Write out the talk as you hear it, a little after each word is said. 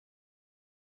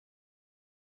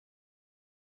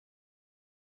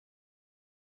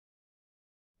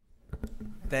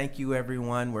Thank you,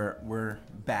 everyone. We're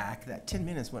back. That 10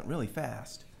 minutes went really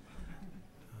fast.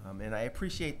 And I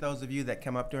appreciate those of you that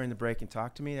come up during the break and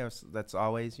talk to me. That's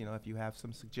always, if you have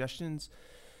some suggestions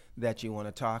that you want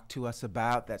to talk to us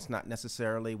about, that's not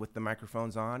necessarily with the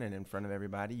microphones on and in front of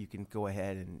everybody, you can go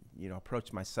ahead and,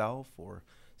 approach myself or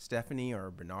Stephanie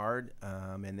or Bernard,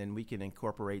 and then we can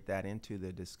incorporate that into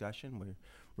the discussion.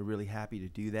 We're really happy to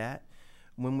do that.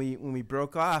 When we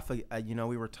broke off, we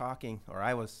were talking, or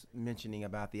I was mentioning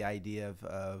about the idea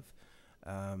of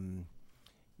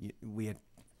we had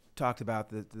talked about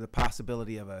the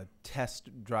possibility of a test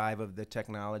drive of the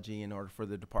technology in order for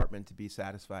the department to be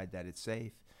satisfied that it's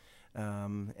safe,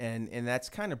 and that's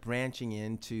kind of branching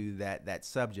into that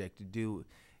subject.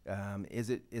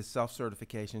 Is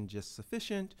self-certification just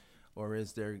sufficient, or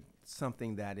is there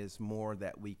something that is more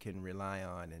that we can rely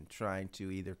on, and trying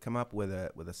to either come up with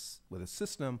a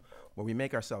system where we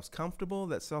make ourselves comfortable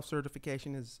that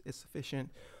self-certification is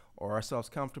sufficient, or ourselves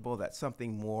comfortable that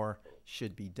something more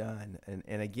should be done.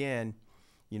 And again,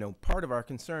 part of our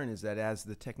concern is that as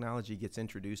the technology gets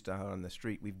introduced out on the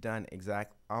street, we've done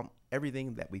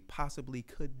everything that we possibly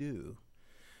could do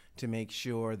to make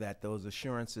sure that those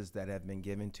assurances that have been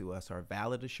given to us are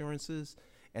valid assurances,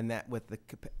 and that with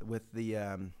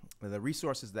the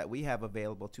resources that we have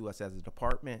available to us as a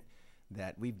department,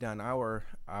 that we've done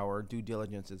our due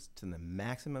diligences to the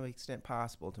maximum extent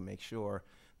possible to make sure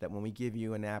that when we give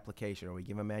you an application, or we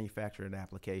give a manufacturer an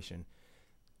application,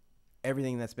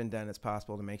 everything that's been done is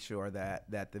possible to make sure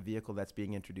that the vehicle that's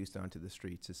being introduced onto the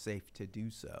streets is safe to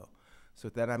do so. So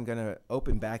with that, I'm going to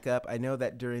open back up. I know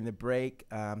that during the break,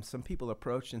 some people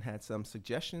approached and had some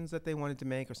suggestions that they wanted to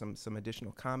make, or some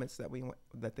additional comments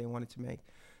that they wanted to make.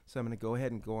 So I'm going to go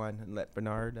ahead and go on and let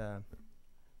Bernard.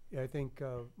 Yeah, I think,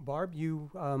 Barb,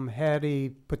 you had a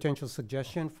potential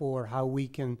suggestion for how we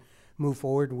can move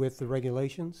forward with the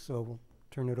regulations, so we'll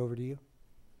turn it over to you.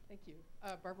 Thank you.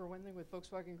 Barbara Wendling with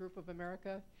Volkswagen Group of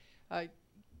America.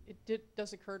 It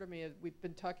does occur to me, we've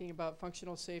been talking about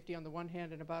functional safety on the one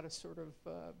hand and about a sort of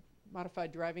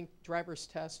modified driver's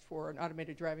test for an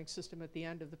automated driving system at the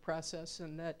end of the process,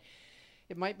 and that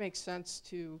it might make sense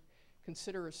to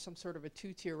consider some sort of a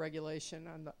two-tier regulation.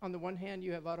 On the one hand,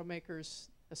 you have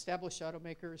established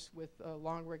automakers with a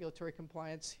long regulatory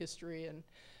compliance history, and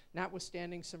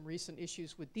notwithstanding some recent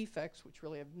issues with defects, which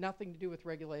really have nothing to do with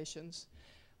regulations,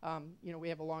 we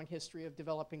have a long history of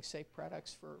developing safe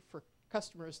products for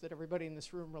customers that everybody in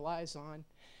this room relies on.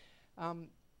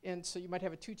 And so you might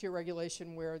have a two-tier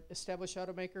regulation where established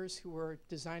automakers who are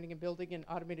designing and building an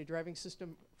automated driving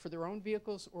system for their own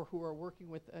vehicles, or who are working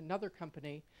with another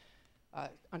company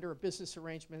under a business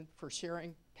arrangement for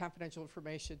sharing confidential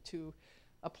information to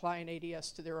apply an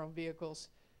ADS to their own vehicles,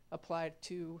 apply it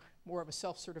to more of a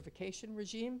self-certification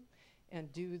regime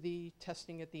and do the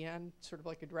testing at the end, sort of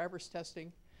like a driver's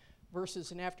testing,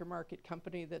 versus an aftermarket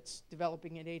company that's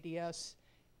developing an ADS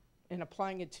and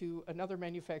applying it to another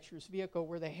manufacturer's vehicle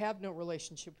where they have no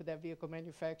relationship with that vehicle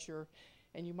manufacturer,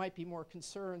 and you might be more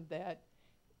concerned that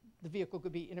the vehicle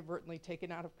could be inadvertently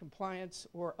taken out of compliance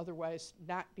or otherwise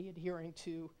not be adhering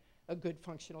to a good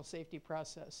functional safety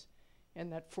process. And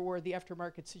that for the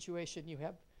aftermarket situation, you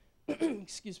have,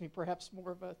 excuse me, perhaps more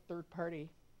of a third-party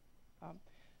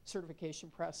certification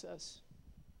process.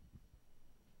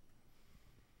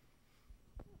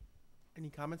 Any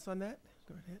comments on that?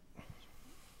 Go ahead.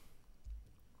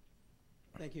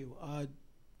 Thank you.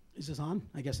 Is this on?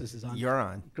 I guess this is on. You're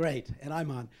on. Great, and I'm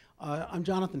on. I'm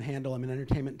Jonathan Handel. I'm an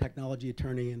entertainment technology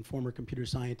attorney and former computer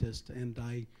scientist, and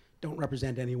I don't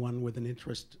represent anyone with an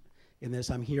interest in this.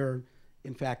 I'm here,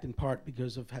 in fact, in part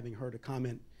because of having heard a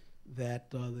comment that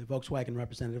the Volkswagen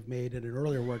representative made at an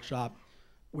earlier workshop,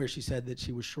 where she said that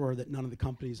she was sure that none of the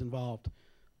companies involved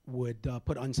would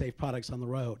put unsafe products on the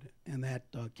road, and that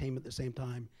came at the same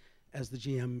time as the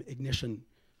GM ignition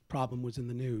problem was in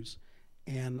the news.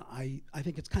 And I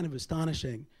think it's kind of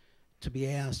astonishing to be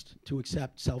asked to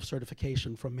accept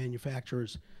self-certification from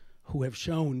manufacturers who have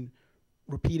shown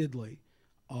repeatedly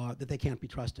that they can't be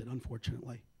trusted,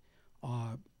 unfortunately.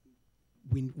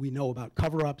 We know about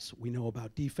cover-ups, we know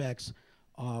about defects,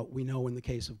 we know in the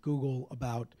case of Google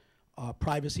about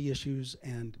privacy issues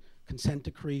and consent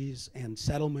decrees and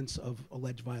settlements of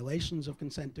alleged violations of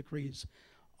consent decrees.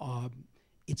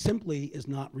 It simply is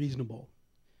not reasonable,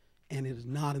 and it is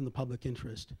not in the public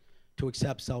interest to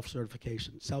accept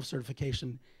self-certification.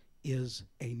 Self-certification is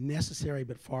a necessary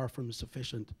but far from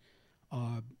sufficient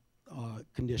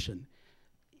condition.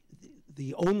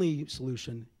 The only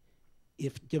solution,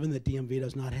 if given that DMV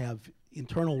does not have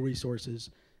internal resources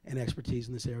and expertise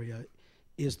in this area,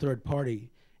 is third party.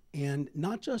 And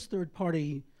not just third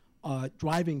party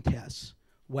driving tests,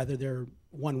 whether they're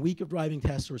 1 week of driving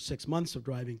tests or 6 months of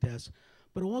driving tests,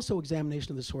 but also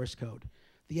examination of the source code.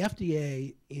 The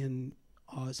FDA, in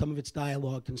some of its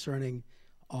dialogue concerning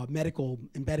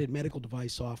embedded medical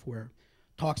device software,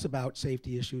 talks about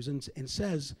safety issues and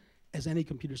says, as any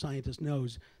computer scientist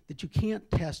knows, that you can't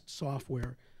test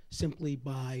software simply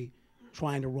by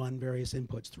trying to run various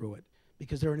inputs through it,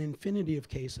 because there are an infinity of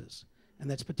cases, and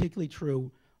that's particularly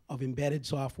true of embedded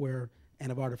software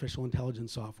and of artificial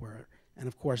intelligence software. And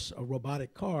of course, a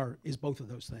robotic car is both of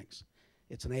those things.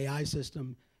 It's an AI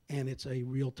system, and it's a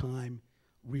real-time,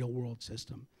 real-world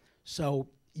system. So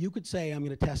you could say, I'm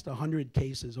going to test 100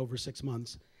 cases over 6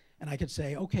 months, and I could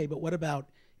say, okay, but what about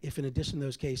if in addition to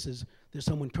those cases, there's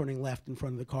someone turning left in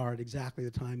front of the car at exactly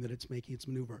the time that it's making its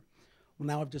maneuver? Well,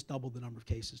 now I've just doubled the number of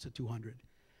cases to 200.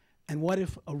 And what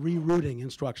if a rerouting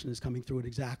instruction is coming through at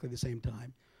exactly the same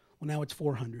time? Well, now it's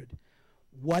 400.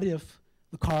 What if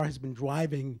the car has been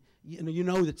driving? You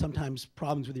know that sometimes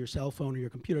problems with your cell phone or your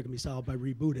computer can be solved by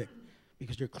rebooting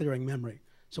because you're clearing memory.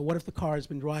 So what if the car has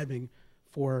been driving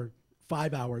for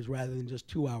 5 hours rather than just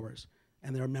 2 hours,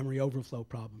 and there are memory overflow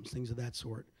problems, things of that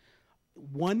sort?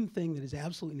 One thing that is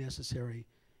absolutely necessary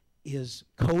is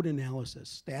code analysis,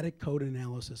 static code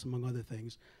analysis, among other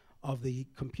things, of the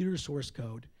computer source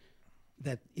code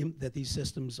that these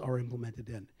systems are implemented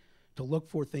in, to look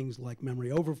for things like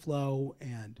memory overflow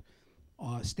and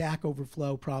stack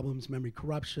overflow problems, memory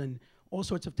corruption, all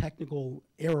sorts of technical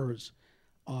errors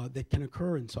that can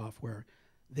occur in software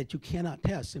that you cannot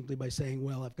test simply by saying,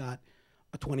 well, I've got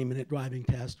a 20-minute driving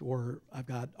test, or I've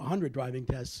got 100 driving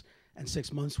tests and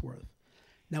 6 months worth.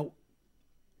 Now,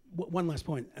 one last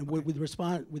point, and with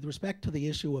respect to the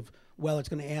issue of, well, it's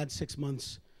going to add 6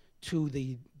 months to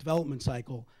the development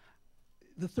cycle,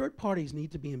 the third parties need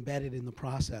to be embedded in the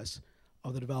process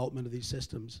of the development of these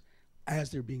systems as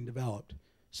they're being developed,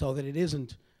 so that it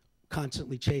isn't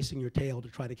constantly chasing your tail to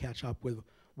try to catch up with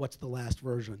what's the last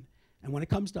version. And when it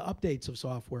comes to updates of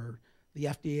software, the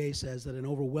FDA says that an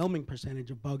overwhelming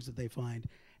percentage of bugs that they find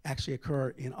actually occur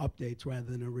in updates rather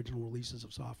than original releases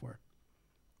of software.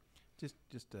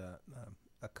 Just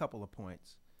a couple of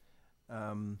points.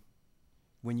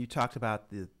 When you talked about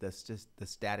the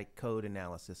static code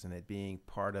analysis and it being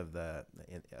part of the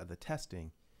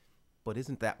testing, but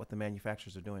isn't that what the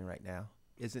manufacturers are doing right now?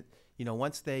 Isn't,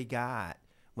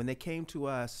 when they came to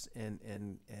us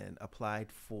and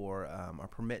applied for a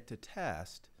permit to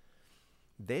test,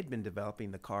 they'd been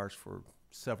developing the cars for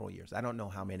several years. I don't know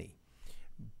how many.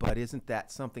 But isn't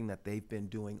that something that they've been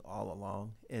doing all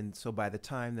along? And so by the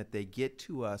time that they get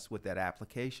to us with that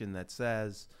application that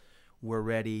says we're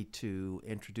ready to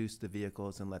introduce the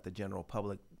vehicles and let the general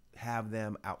public have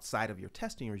them outside of your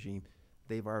testing regime,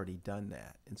 they've already done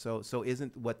that. And so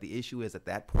isn't what the issue is at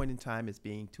that point in time is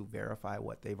being to verify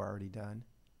what they've already done?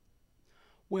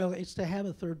 Well, it's to have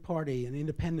a third party, an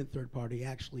independent third party,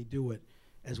 actually do it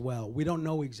as well. We don't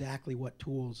know exactly what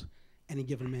tools any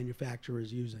given manufacturer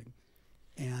is using.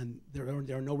 And there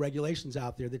are no regulations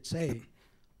out there that say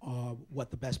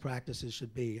what the best practices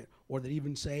should be, or that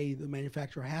even say the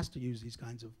manufacturer has to use these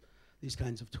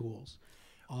kinds of tools.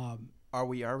 Are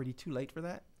we already too late for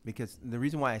that? Because the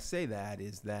reason why I say that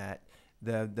is that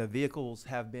the vehicles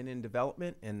have been in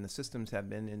development and the systems have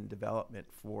been in development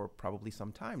for probably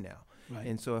some time now. Right.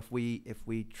 And so if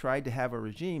we tried to have a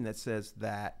regime that says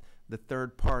that the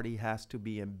third party has to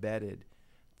be embedded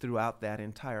throughout that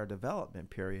entire development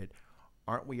period,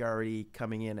 aren't we already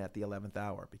coming in at the 11th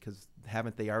hour? Because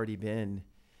haven't they already been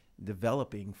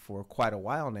developing for quite a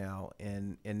while now?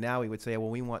 And now we would say, well,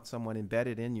 we want someone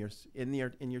embedded in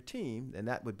your team, and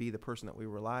that would be the person that we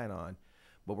rely on.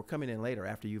 But we're coming in later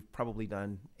after you've probably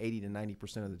done 80 to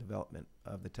 90% of the development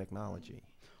of the technology.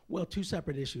 Well, two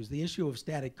separate issues. The issue of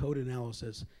static code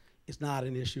analysis is not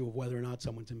an issue of whether or not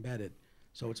someone's embedded.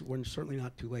 So we're certainly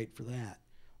not too late for that.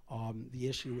 The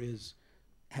issue is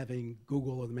having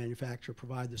Google or the manufacturer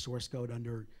provide the source code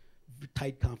under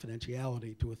tight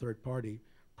confidentiality to a third party,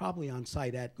 probably on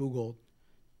site at Google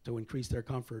to increase their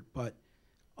comfort, but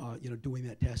doing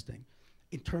that testing.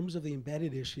 In terms of the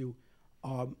embedded issue,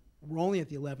 we're only at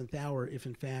the 11th hour if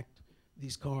in fact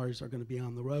these cars are going to be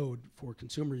on the road for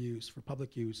consumer use, for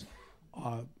public use,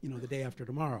 the day after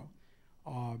tomorrow.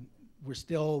 We're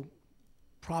still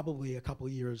probably a couple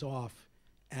of years off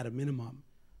at a minimum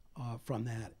from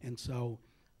that. And so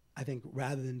I think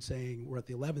rather than saying we're at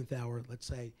the 11th hour, let's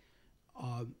say,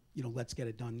 let's get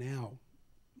it done now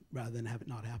rather than have it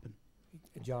not happen.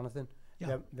 Jonathan,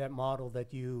 Yeah. that model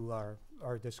that you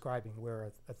are describing,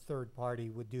 where a third party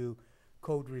would do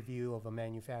code review of a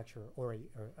manufacturer or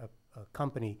a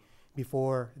company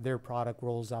before their product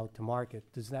rolls out to market,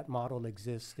 does that model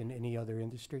exist in any other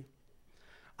industry?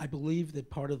 I believe that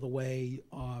part of the way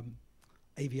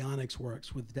avionics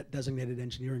works with designated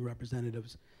engineering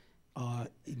representatives can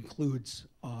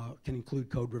include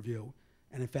code review,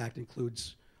 and in fact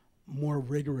includes more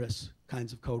rigorous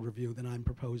kinds of code review than I'm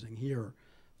proposing here.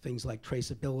 Things like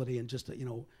traceability and just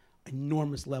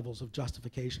enormous levels of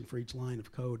justification for each line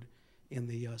of code in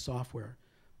the software.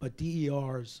 But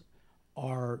DERs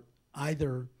are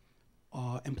either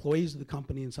employees of the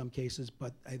company in some cases,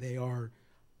 but they are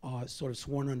sort of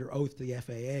sworn under oath to the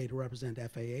FAA to represent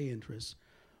FAA interests,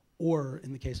 or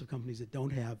in the case of companies that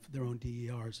don't have their own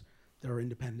DERs, there are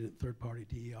independent third-party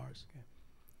DERs. Okay.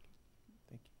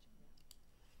 Thank you.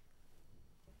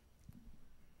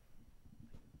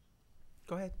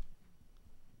 Go ahead.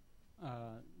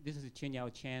 This is Chen Yao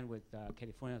Chen with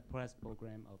California Press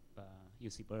Program of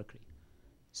UC Berkeley.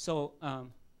 So,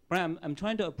 Brian, I'm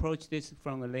trying to approach this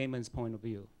from a layman's point of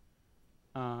view.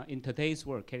 In today's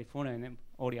world, California and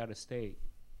all the other states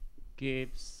give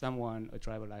someone a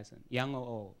driver license, young or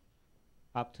old,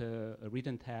 after a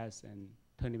written test and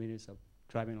 20 minutes of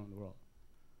driving on the road.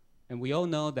 And we all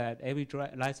know that every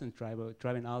licensed driver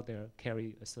driving out there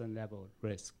carry a certain level of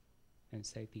risk and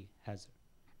safety hazard.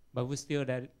 But we still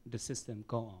let the system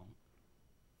go on.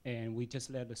 And we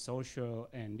just let the social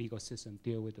and legal system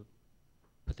deal with the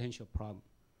potential problem.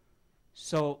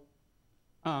 So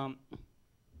I'm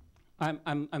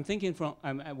thinking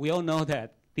we all know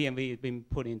that DMV has been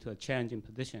put into a challenging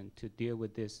position to deal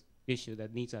with this issue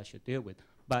that NHTSA should deal with.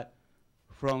 But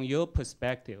from your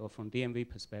perspective, or from DMV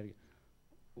perspective,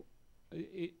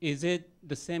 is it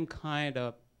the same kind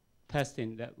of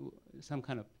testing, that some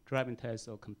kind of driving test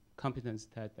or competence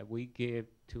test that we give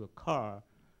to a car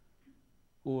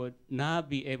would not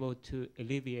be able to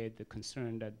alleviate the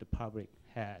concern that the public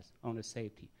has on the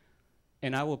safety?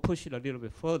 And I will push it a little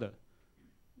bit further.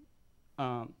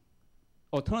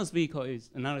 Autonomous vehicle is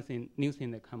another new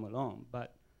thing that come along,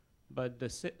 but the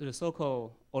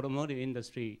so-called automotive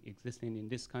industry existing in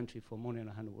this country for more than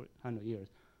 100 years.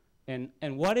 And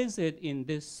what is it in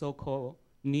this so-called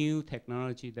new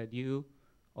technology that you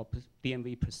or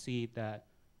DMV perceive that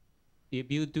if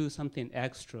you do something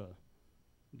extra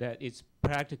that is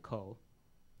practical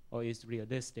or is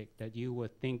realistic, that you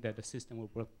would think that the system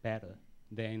will work better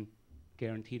than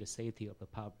guarantee the safety of the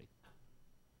public?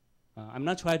 I'm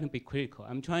not trying to be critical.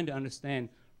 I'm trying to understand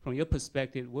from your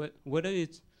perspective whether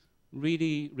it's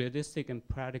really realistic and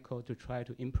practical to try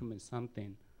to implement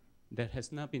something that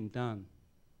has not been done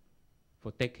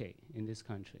for decades in this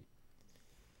country.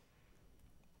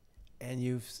 And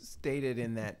you've stated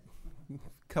in that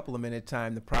couple of minute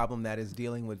time the problem that is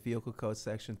dealing with Vehicle Code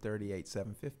Section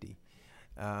 38750.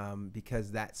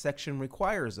 Because that section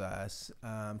requires us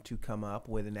to come up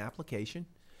with an application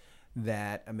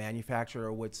that a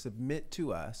manufacturer would submit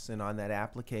to us, and on that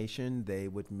application they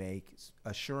would make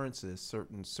assurances,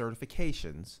 certain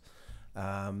certifications.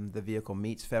 The vehicle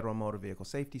meets federal motor vehicle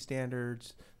safety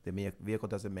standards. The vehicle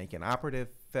doesn't make inoperative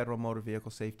federal motor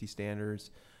vehicle safety standards.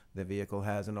 The vehicle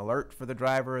has an alert for the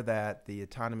driver that the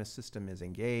autonomous system is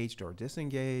engaged or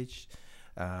disengaged.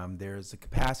 There's a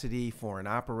capacity for an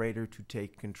operator to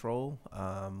take control,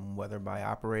 whether by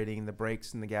operating the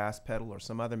brakes and the gas pedal or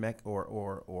some other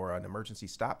or an emergency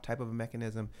stop type of a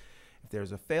mechanism. If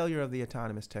there's a failure of the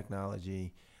autonomous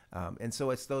technology, and so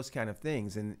it's those kind of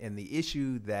things. And the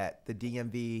issue that the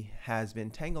DMV has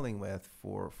been tangling with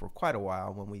for quite a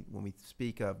while when we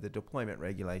speak of the deployment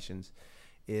regulations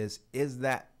is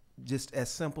that just as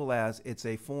simple as it's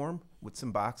a form with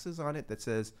some boxes on it that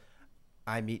says,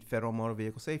 I meet federal motor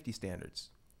vehicle safety standards.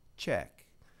 Check.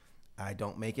 I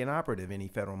don't make inoperative any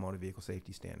federal motor vehicle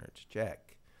safety standards.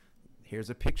 Check. Here's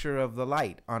a picture of the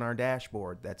light on our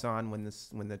dashboard that's on when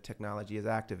the technology is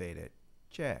activated.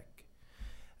 Check.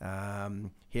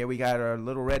 Here we got our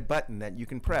little red button that you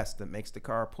can press that makes the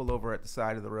car pull over at the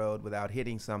side of the road without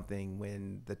hitting something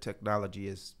when the technology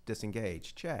is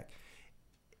disengaged. Check.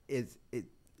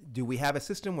 Do we have a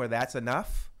system where that's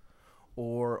enough?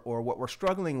 Or what we're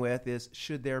struggling with is,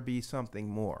 should there be something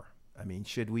more? I mean,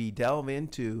 should we delve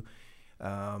into,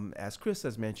 as Chris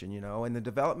has mentioned, in the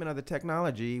development of the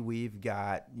technology, we've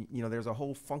got, there's a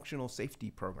whole functional safety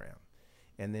program.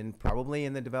 And then probably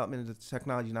in the development of the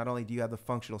technology, not only do you have the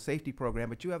functional safety program,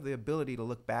 but you have the ability to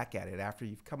look back at it after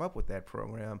you've come up with that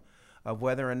program of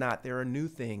whether or not there are new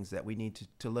things that we need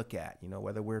to look at,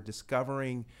 whether we're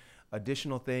discovering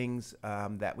additional things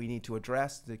that we need to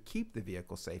address to keep the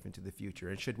vehicle safe into the future.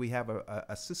 And should we have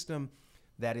a system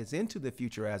that is into the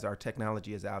future as our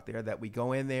technology is out there, that we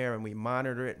go in there and we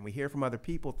monitor it and we hear from other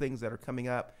people things that are coming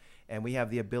up and we have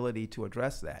the ability to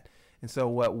address that. And so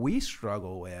what we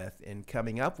struggle with in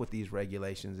coming up with these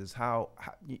regulations is how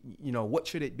what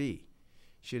should it be?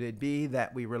 Should it be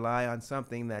that we rely on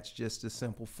something that's just a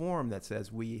simple form that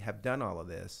says we have done all of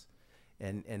this?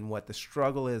 And what the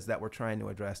struggle is that we're trying to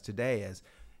address today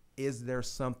is there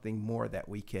something more that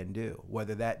we can do?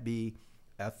 Whether that be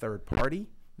a third party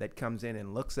that comes in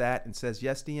and looks at and says,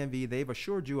 yes, DMV, they've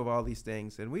assured you of all these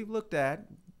things, and we've looked at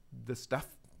the stuff,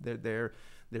 their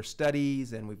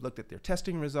studies, and we've looked at their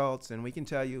testing results, and we can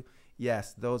tell you,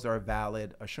 yes, those are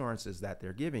valid assurances that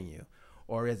they're giving you.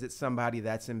 Or is it somebody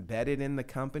that's embedded in the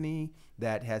company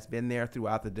that has been there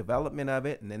throughout the development of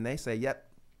it, and then they say, yep,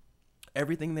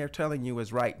 everything they're telling you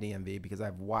is right, DMV, because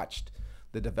I've watched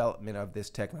the development of this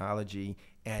technology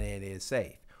and it is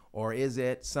safe? Or is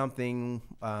it something,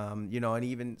 and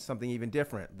even something even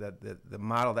different, the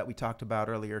model that we talked about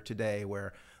earlier today,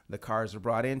 where the cars are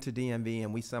brought into DMV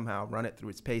and we somehow run it through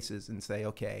its paces and say,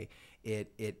 okay,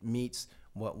 it meets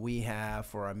what we have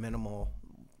for a minimal,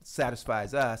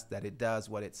 satisfies us that it does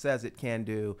what it says it can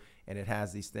do, and it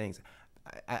has these things.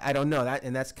 I don't know that,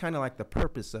 and that's kind of like the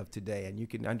purpose of today. And you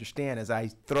can understand, as I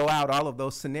throw out all of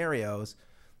those scenarios,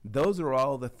 those are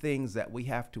all the things that we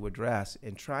have to address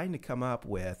in trying to come up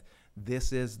with,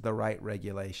 this is the right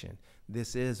regulation.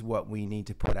 This is what we need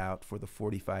to put out for the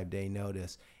 45-day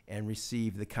notice and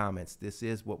receive the comments. This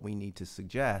is what we need to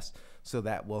suggest so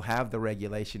that we'll have the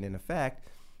regulation in effect.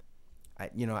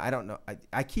 I don't know.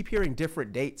 I keep hearing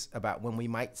different dates about when we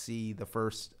might see the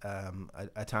first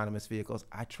autonomous vehicles.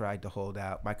 I tried to hold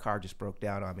out. My car just broke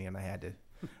down on me, and I had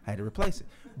to replace it.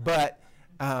 But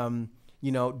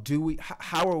do we?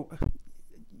 How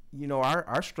are?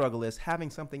 Our struggle is having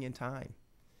something in time,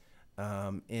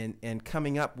 and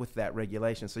coming up with that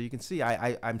regulation. So you can see,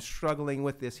 I'm struggling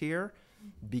with this here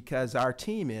because our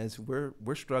team is we're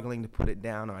struggling to put it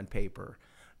down on paper.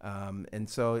 And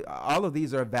so all of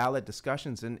these are valid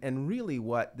discussions, and really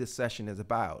what this session is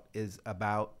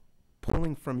about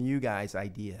pulling from you guys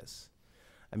ideas.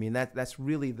 I mean, that's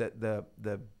really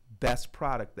the best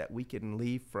product that we can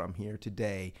leave from here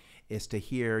today, is to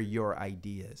hear your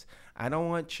ideas. I don't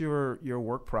want your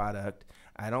work product.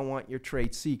 I don't want your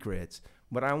trade secrets,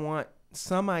 but I want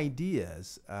some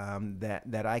ideas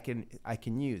that I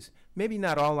can use. Maybe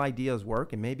not all ideas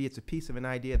work, and maybe it's a piece of an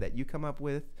idea that you come up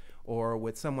with, or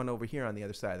with someone over here on the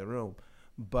other side of the room.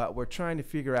 But we're trying to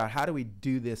figure out, how do we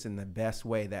do this in the best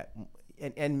way that,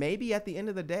 and maybe at the end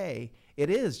of the day, it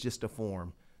is just a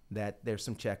form that there's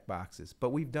some check boxes.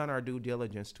 But we've done our due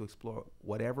diligence to explore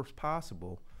whatever's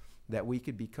possible that we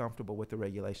could be comfortable with the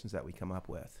regulations that we come up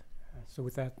with. So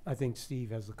with that, I think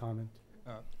Steve has a comment.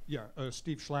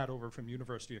 Steve Schlatover from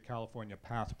University of California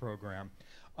PATH program.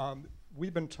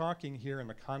 We've been talking here in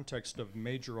the context of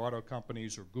major auto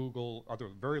companies or Google, other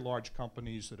very large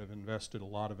companies that have invested a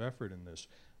lot of effort in this.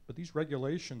 But these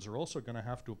regulations are also going to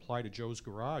have to apply to Joe's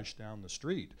Garage down the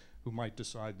street, who might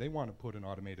decide they want to put an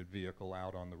automated vehicle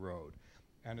out on the road.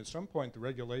 And at some point, the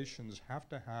regulations have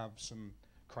to have some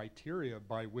criteria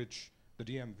by which the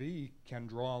DMV can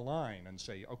draw a line and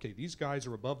say, okay, these guys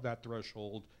are above that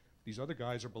threshold, these other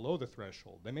guys are below the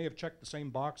threshold. They may have checked the same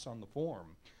box on the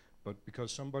form, but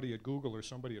because somebody at Google or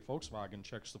somebody at Volkswagen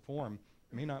checks the form,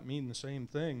 it may not mean the same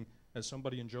thing as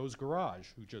somebody in Joe's Garage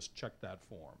who just checked that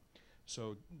form.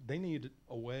 So they need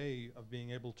a way of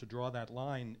being able to draw that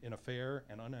line in a fair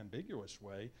and unambiguous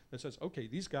way that says, okay,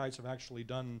 these guys have actually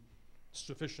done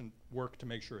sufficient work to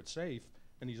make sure it's safe,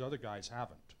 and these other guys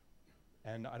haven't.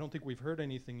 And I don't think we've heard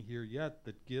anything here yet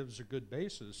that gives a good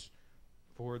basis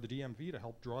for the DMV to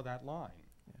help draw that line.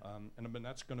 And I mean,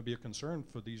 that's going to be a concern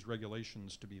for these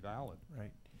regulations to be valid.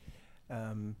 Right.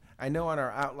 I know on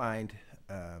our outlined,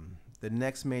 the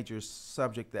next major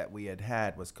subject that we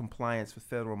had was compliance with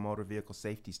federal motor vehicle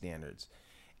safety standards.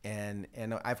 And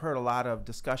I've heard a lot of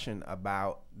discussion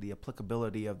about the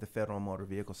applicability of the federal motor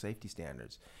vehicle safety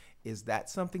standards. Is that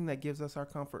something that gives us our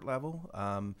comfort level?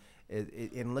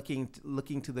 In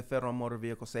looking to the federal motor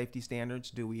vehicle safety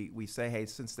standards, do we say, hey,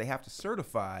 since they have to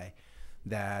certify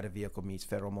that a vehicle meets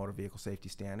federal motor vehicle safety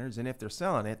standards, and if they're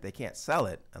selling it, they can't sell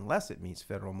it unless it meets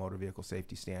federal motor vehicle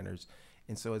safety standards.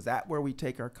 And so is that where we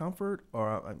take our comfort?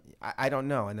 Or I don't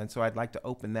know. And then so I'd like to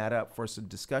open that up for some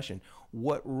discussion.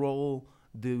 What role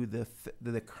do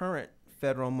the current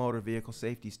federal motor vehicle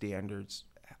safety standards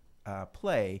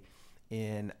play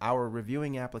in our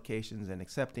reviewing applications and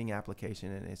accepting the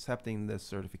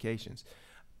certifications?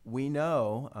 We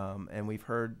know, and we've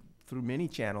heard through many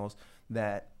channels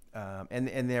that,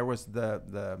 and there was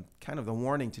the kind of the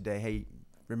warning today, hey,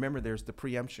 remember there's the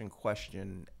preemption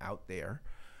question out there,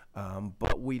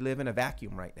 but we live in a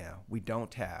vacuum right now. We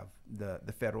don't have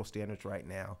the federal standards right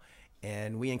now.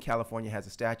 And we in California has a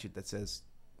statute that says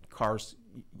cars,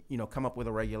 come up with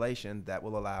a regulation that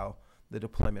will allow the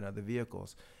deployment of the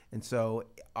vehicles. And so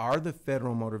are the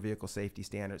federal motor vehicle safety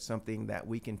standards something that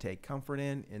we can take comfort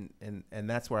in? And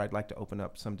that's where I'd like to open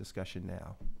up some discussion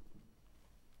now.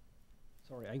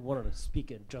 Sorry, I wanted to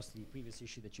speak and address the previous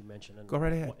issue that you mentioned. And Go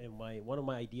right ahead. And one of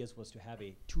my ideas was to have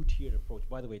a two-tiered approach.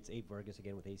 By the way, it's Abe Vargas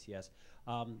again with ACS.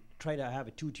 Try to have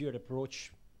a two-tiered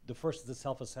approach. The first is the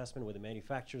self-assessment where the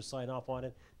manufacturers sign off on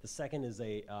it. The second is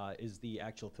the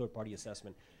actual third-party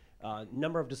assessment.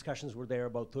 Number of discussions were there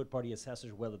about third-party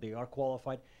assessors, whether they are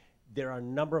qualified. There are a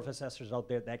number of assessors out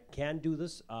there that can do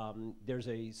this. There's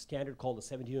a standard called the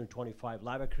 1725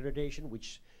 lab accreditation,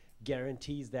 which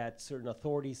guarantees that certain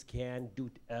authorities can do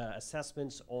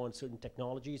assessments on certain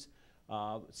technologies.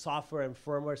 Software and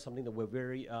firmware, something that we're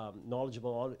very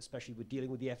knowledgeable on, especially with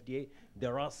dealing with the FDA.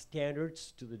 There are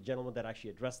standards, to the gentleman that actually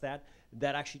addressed that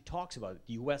actually talks about it.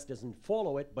 The US doesn't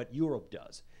follow it, but Europe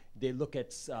does. They look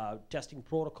at testing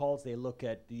protocols. They look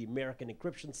at the American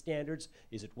encryption standards.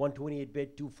 Is it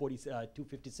 128-bit,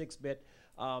 256-bit?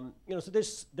 So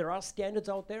there are standards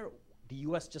out there. The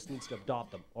US just needs to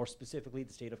adopt them, or specifically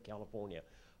the state of California.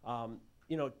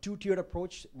 Two-tiered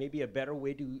approach may be a better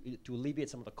way to alleviate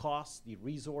some of the costs, the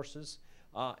resources,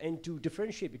 and to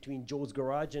differentiate between Joe's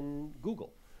Garage and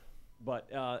Google. But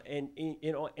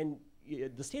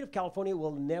the state of California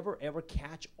will never ever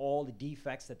catch all the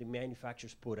defects that the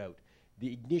manufacturers put out.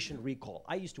 The ignition recall.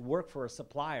 I used to work for a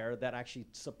supplier that actually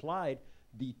supplied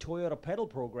the Toyota pedal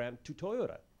program to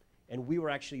Toyota. And we were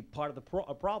actually part of the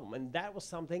problem. And that was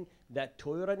something that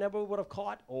Toyota never would have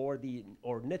caught, or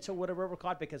NHTSA would have ever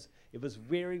caught, because it was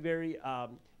very, very,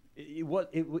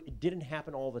 it didn't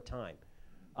happen all the time.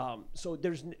 So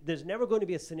there's never going to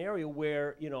be a scenario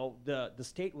where the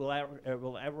state will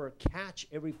ever catch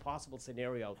every possible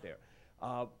scenario out there.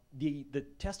 The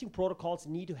testing protocols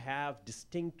need to have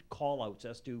distinct call-outs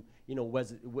as to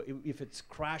if it's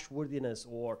crash worthiness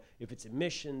or if it's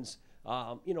emissions.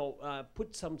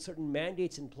 Put some certain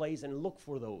mandates in place and look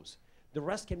for those. The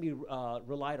rest can be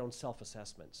relied on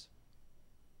self-assessments.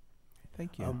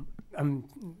 Thank you.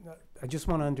 I just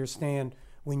want to understand,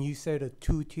 when you said a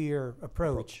two-tier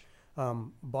approach,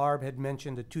 Barb had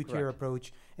mentioned a two-tier Correct.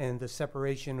 approach, and the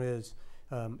separation is,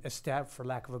 for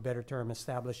lack of a better term,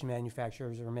 established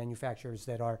manufacturers or manufacturers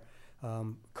that are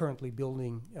currently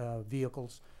building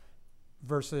vehicles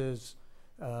versus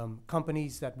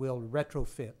companies that will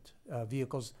retrofit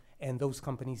vehicles, and those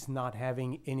companies not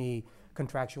having any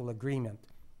contractual agreement.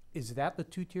 Is that the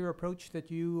two-tier approach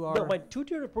that you are? No, my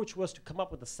two-tier approach was to come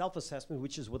up with a self-assessment,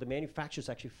 which is what the manufacturers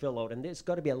actually fill out, and there's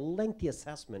got to be a lengthy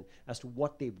assessment as to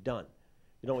what they've done.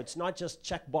 It's not just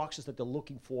check boxes that they're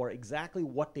looking for, exactly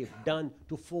what they've done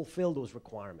to fulfill those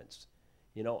requirements.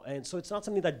 And so it's not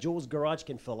something that Joe's Garage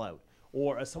can fill out,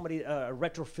 or a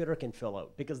retrofitter can fill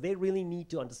out, because they really need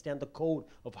to understand the code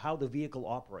of how the vehicle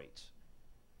operates.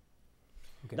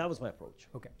 Okay. That was my approach.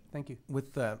 Okay, thank you.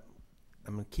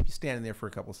 I'm going to keep you standing there for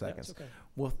a couple seconds. it's okay.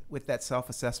 With that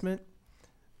self-assessment,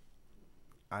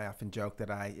 I often joke that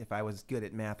if I was good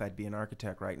at math, I'd be an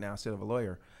architect right now instead of a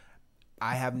lawyer.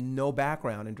 I have no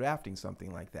background in drafting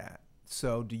something like that.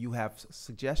 So do you have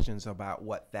suggestions about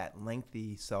what that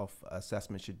lengthy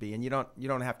self-assessment should be? And you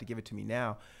don't have to give it to me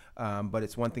now, but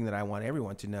it's one thing that I want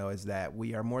everyone to know is that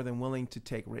we are more than willing to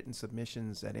take written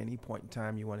submissions at any point in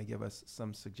time. You want to give us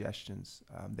some suggestions.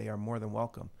 They are more than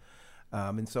welcome.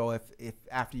 And so if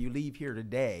after you leave here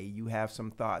today, you have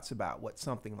some thoughts about what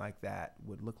something like that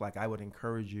would look like, I would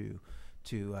encourage you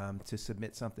to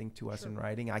submit something to us in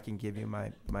writing. I can give you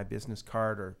my business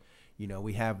card, or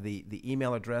we have the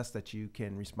email address that you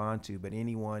can respond to, but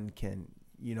anyone can,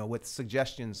 with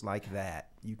suggestions like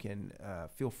that, you can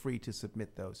feel free to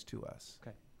submit those to us.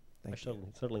 Okay. Thank I you.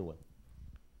 certainly will.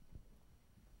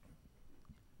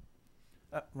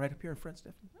 Right up here in front,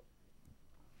 Stephanie.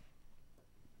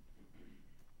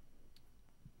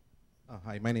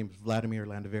 Hi, my name is Vladimir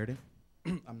Landaverde.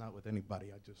 I'm not with anybody.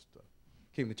 I just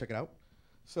came to check it out.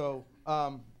 So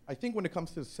I think when it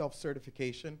comes to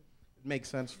self-certification, it makes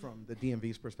sense from the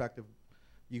DMV's perspective.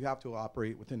 You have to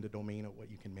operate within the domain of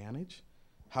what you can manage.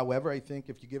 However, I think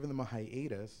if you're giving them a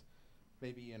hiatus,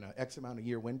 maybe in an X amount of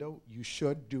year window, you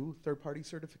should do third-party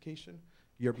certification.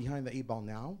 You're behind the 8 ball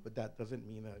now, but that doesn't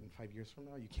mean that in 5 years from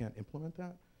now you can't implement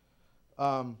that.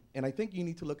 And I think you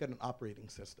need to look at an operating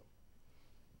system.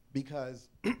 Because,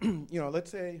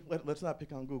 let's not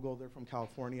pick on Google. They're from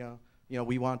California.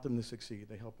 We want them to succeed.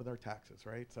 They help with our taxes,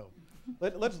 right? So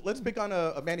let's pick on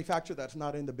a manufacturer that's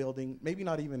not in the building, maybe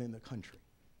not even in the country,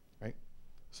 right?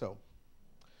 So,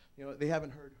 they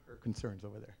haven't heard her concerns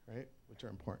over there, right? Which are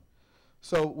important.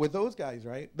 So with those guys,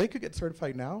 right, they could get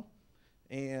certified now.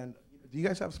 And do you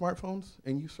guys have smartphones?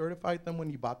 And you certified them when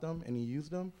you bought them and you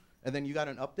used them? and then you got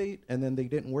an update, and then they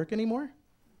didn't work anymore.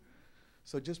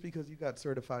 So just because you got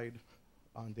certified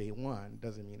on day one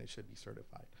doesn't mean it should be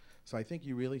certified. So I think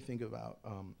you really think about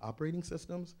operating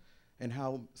systems and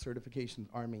how certifications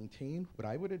are maintained. What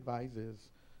I would advise is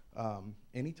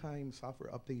anytime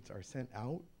software updates are sent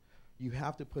out, you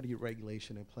have to put a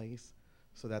regulation in place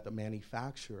so that the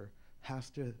manufacturer has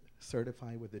to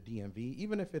certify with the DMV,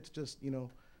 even if it's just,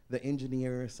 the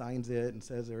engineer signs it and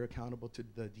says they're accountable to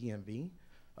the DMV.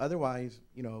 Otherwise,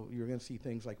 you're going to see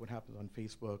things like what happens on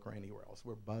Facebook or anywhere else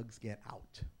where bugs get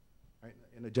out, right?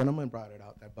 And a gentleman brought it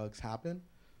out that bugs happen.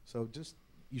 So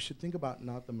you should think about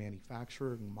not the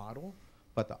manufacturing model,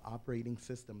 but the operating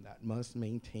system that must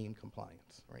maintain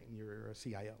compliance, right? And you're a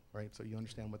CIO, right? So you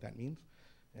understand what that means.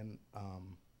 And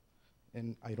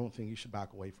I don't think you should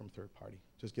back away from third party.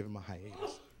 Just give them a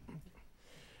hiatus.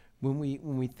 When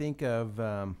we think of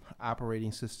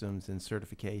operating systems and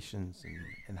certifications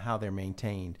and how they're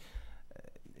maintained,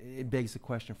 it begs the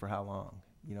question for how long.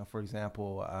 For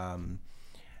example,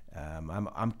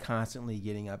 I'm constantly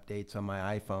getting updates on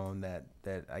my iPhone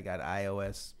that I got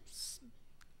iOS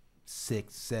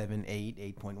 6, 7,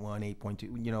 8, 8.1,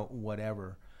 8.2,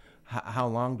 whatever. How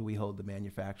long do we hold the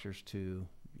manufacturers to?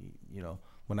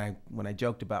 When I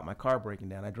joked about my car breaking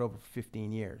down, I drove it for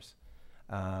 15 years.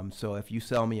 So if you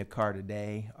sell me a car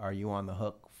today, are you on the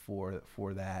hook for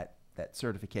that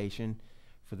certification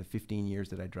for the 15 years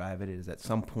that I drive it? Is at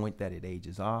some point that it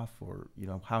ages off, or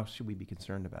how should we be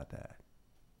concerned about that?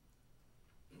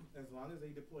 As long as they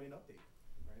deploy an update,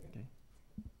 right?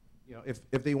 Okay.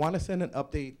 If they want to send an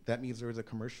update, that means there is a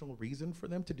commercial reason for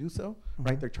them to do so,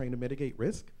 right? They're trying to mitigate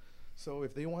risk. So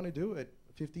if they want to do it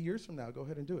 50 years from now, go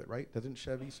ahead and do it, right? Doesn't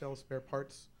Chevy sell spare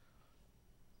parts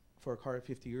for a car at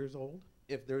 50 years old?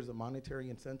 If there's a monetary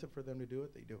incentive for them to do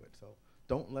it, they do it. So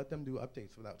don't let them do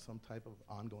updates without some type of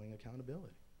ongoing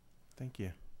accountability. Thank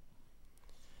you.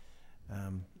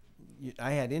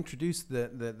 I had introduced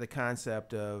the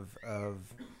concept of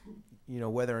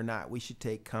whether or not we should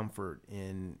take comfort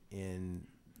in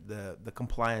the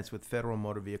compliance with federal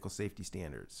motor vehicle safety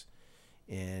standards.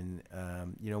 And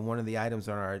one of the items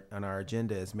on our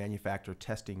agenda is manufacturer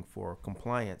testing for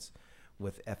compliance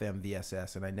with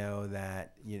FMVSS. And I know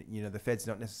that the feds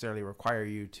don't necessarily require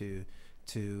you to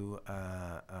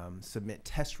submit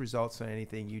test results on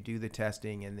anything. You do the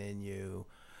testing, and then you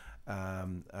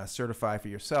certify for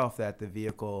yourself that the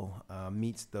vehicle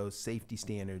meets those safety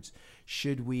standards.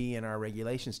 Should we in our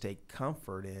regulations take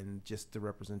comfort in just the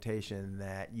representation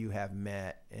that you have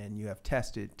met and you have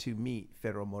tested to meet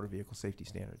federal motor vehicle safety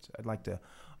standards? I'd like to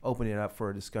open it up for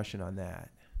a discussion on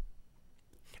that.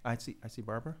 I see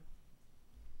Barbara.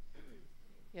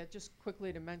 Yeah, just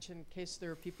quickly to mention, in case there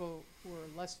are people who are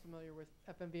less familiar with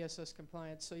FMVSS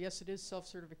compliance. So yes, it is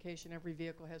self-certification. Every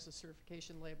vehicle has a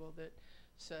certification label that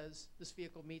says this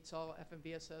vehicle meets all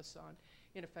FMVSS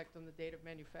in effect on the date of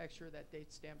manufacture, that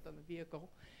date stamped on the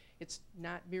vehicle. It's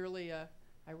not merely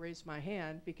I raise my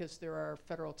hand, because there are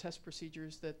federal test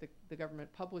procedures that the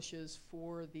government publishes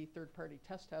for the third-party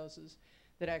test houses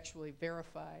that actually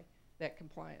verify that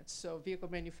compliance. So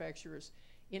vehicle manufacturers,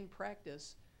 in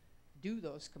practice, do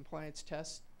those compliance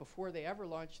tests before they ever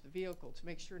launch the vehicle to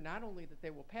make sure not only that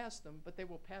they will pass them, but they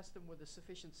will pass them with a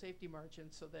sufficient safety margin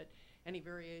so that any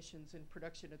variations in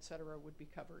production, et cetera, would be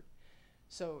covered.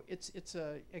 So it's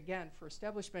again, for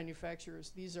established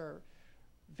manufacturers, these are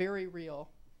very real,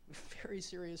 very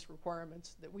serious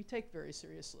requirements that we take very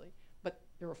seriously, but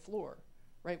they're a floor,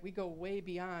 right? We go way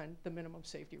beyond the minimum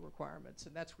safety requirements,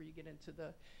 and that's where you get into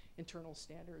the internal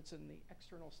standards and the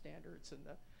external standards and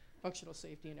the functional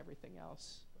safety and everything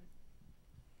else.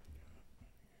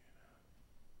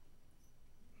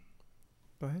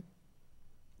 Go ahead.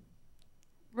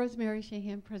 Rosemary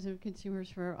Shahan, President of Consumers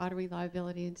for Auto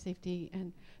Reliability and Safety.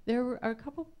 And there are a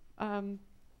couple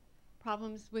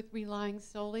problems with relying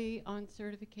solely on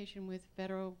certification with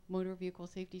federal motor vehicle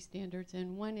safety standards.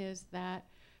 And one is that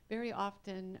very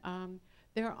often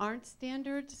there aren't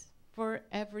standards for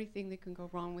everything that can go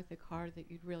wrong with the car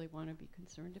that you'd really want to be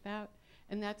concerned about.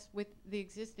 And that's with the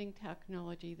existing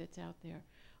technology that's out there.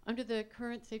 Under the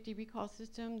current safety recall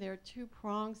system, there are two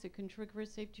prongs that can trigger a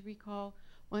safety recall.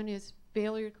 One is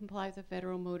failure to comply with the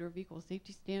federal motor vehicle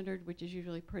safety standard, which is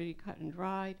usually pretty cut and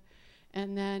dried.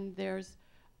 And then there's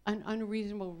an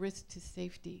unreasonable risk to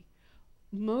safety.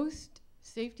 Most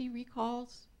safety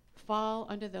recalls fall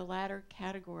under the latter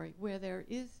category, where there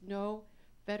is no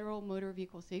federal motor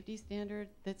vehicle safety standard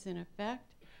that's in effect,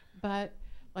 but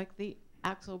like the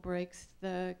axle breaks,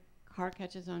 the car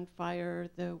catches on fire,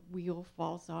 the wheel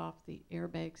falls off, the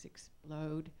airbags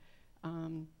explode.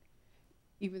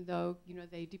 Even though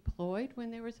they deployed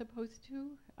when they were supposed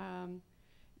to.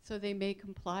 So they may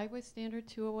comply with Standard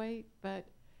 208, but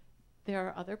there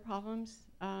are other problems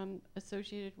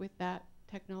associated with that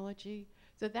technology.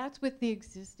 So that's with the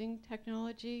existing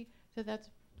technology. So that's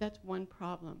one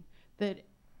problem, that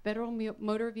federal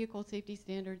motor vehicle safety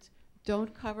standards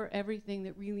don't cover everything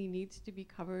that really needs to be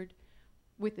covered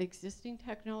with existing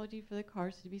technology for the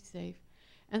cars to be safe.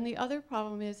 And the other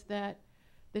problem is that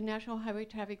the National Highway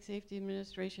Traffic Safety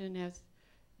Administration, as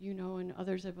you know and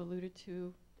others have alluded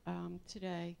to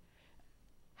today,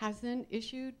 hasn't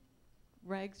issued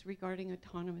regs regarding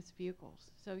autonomous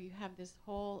vehicles. So you have this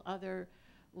whole other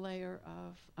layer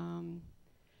of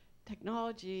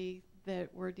technology that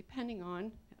we're depending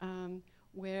on,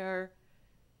 where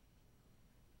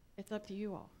it's up to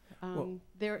you all.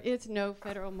 There is no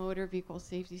federal motor vehicle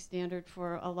safety standard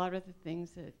for a lot of the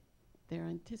things that they're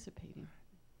anticipating.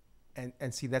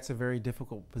 And see, that's a very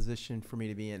difficult position for me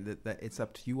to be in, that it's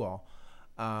up to you all,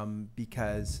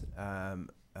 because,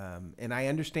 and I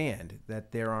understand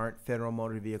that there aren't federal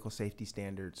motor vehicle safety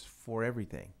standards for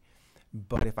everything.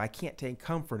 But if I can't take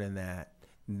comfort in that,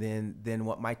 then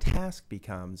what my task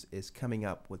becomes is coming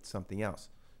up with something else.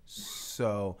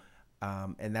 So,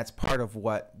 and that's part of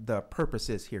what the purpose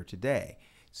is here today.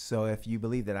 So if you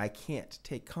believe that I can't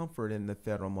take comfort in the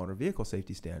federal motor vehicle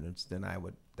safety standards, then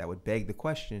that would beg the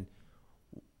question,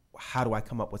 how do I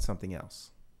come up with something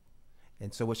else?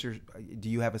 And so do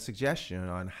you have a suggestion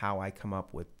on how I come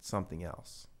up with something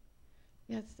else?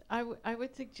 Yes, I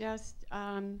would suggest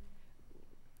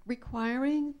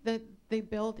requiring that they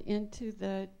build into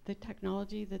the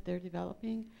technology that they're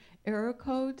developing error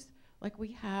codes like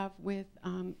we have with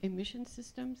emission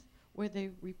systems, where they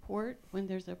report when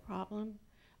there's a problem,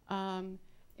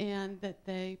 and that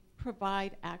they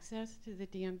provide access to the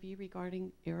DMV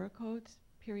regarding error codes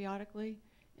periodically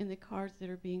in the cars that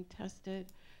are being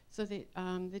tested, so that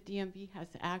the DMV has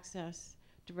access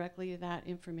directly to that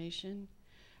information.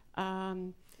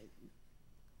 How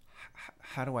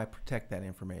do I protect that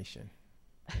information?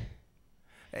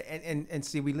 and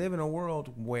see, we live in a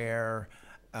world where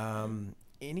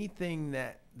anything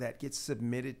that gets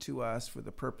submitted to us for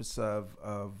the purpose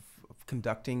of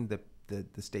conducting the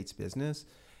state's business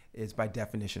is by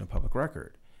definition a public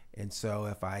record. And so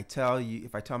if I tell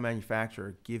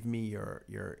manufacturer, give me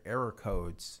your error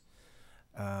codes,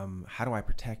 how do I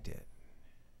protect it?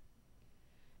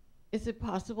 Is it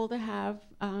possible to have,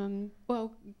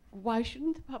 well, why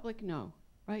shouldn't the public know,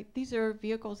 right? These are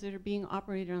vehicles that are being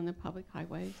operated on the public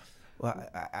highways. Well,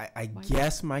 I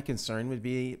guess my concern would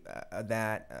be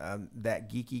that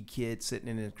geeky kid sitting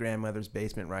in his grandmother's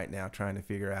basement right now trying to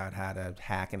figure out how to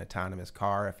hack an autonomous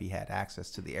car, if he had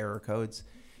access to the error codes,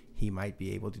 he might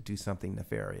be able to do something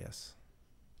nefarious.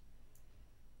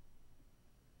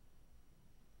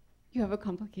 You have a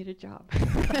complicated job.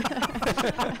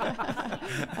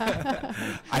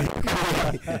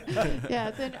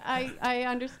 Yes, and I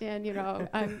understand, you know,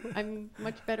 I'm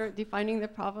much better at defining the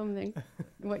problem than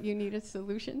what you need as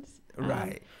solutions.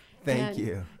 Right. Thank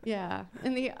you. Yeah,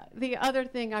 and the other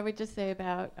thing I would just say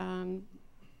about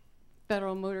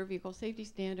federal motor vehicle safety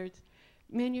standards,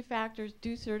 manufacturers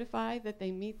do certify that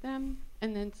they meet them,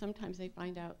 and then sometimes they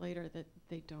find out later that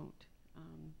they don't.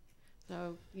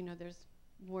 So, you know, there's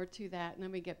more to that, and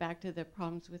then we get back to the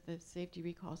problems with the safety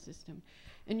recall system.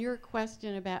 And your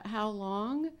question about how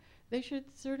long they should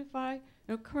certify, you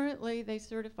know, currently they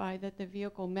certify that the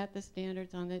vehicle met the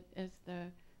standards on the, as the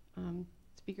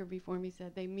speaker before me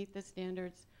said, they meet the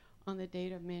standards on the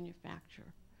date of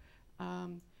manufacture.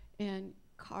 And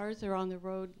cars are on the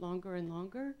road longer and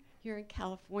longer. Here in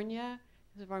California,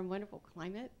 because of our wonderful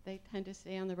climate, they tend to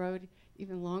stay on the road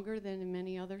even longer than in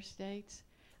many other states.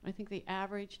 I think the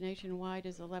average nationwide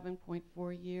is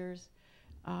 11.4 years.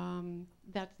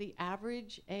 That's the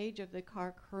average age of the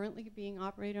car currently being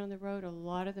operated on the road. A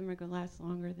lot of them are going to last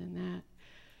longer than that.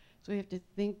 So we have to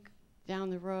think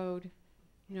down the road,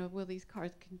 you know, will these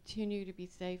cars continue to be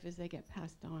safe as they get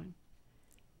passed on?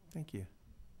 Thank you.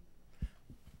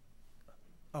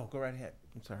 Oh, go right ahead.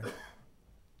 I'm sorry.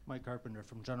 Mike Carpenter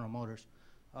from General Motors.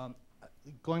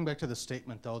 Going back to the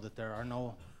statement, though, that there are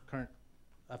no current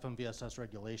FMVSS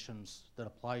regulations that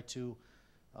apply to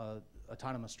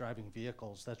autonomous driving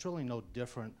vehicles, that's really no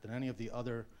different than any of the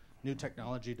other new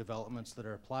technology developments that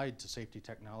are applied to safety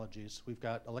technologies. We've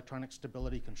got electronic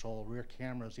stability control, rear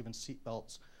cameras, even seat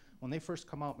belts. When they first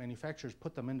come out, manufacturers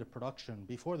put them into production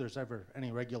before there's ever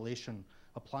any regulation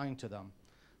applying to them.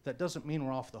 That doesn't mean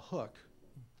we're off the hook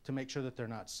to make sure that they're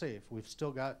not safe. We've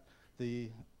still got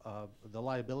the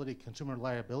liability, consumer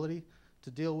liability to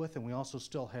deal with, and we also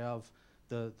still have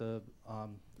the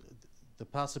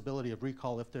possibility of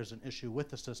recall if there's an issue with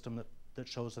the system that that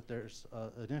shows that there's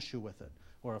an issue with it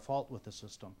or a fault with the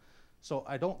system. So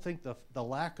I don't think the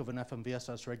lack of an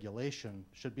FMVSS regulation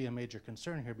should be a major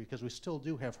concern here, because we still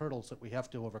do have hurdles that we have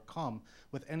to overcome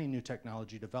with any new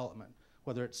technology development,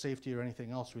 whether it's safety or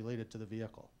anything else related to the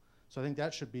vehicle. So I think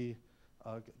that should be,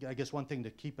 I guess, one thing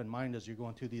to keep in mind as you're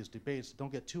going through these debates.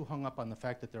 Don't get too hung up on the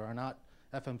fact that there are not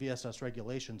FMVSS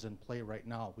regulations in play right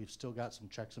now. We've still got some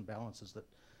checks and balances that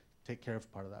take care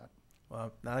of part of that.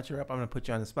 Well, now that you're up, I'm going to put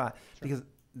you on the spot, because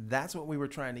that's what we were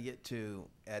trying to get to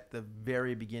at the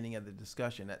very beginning of the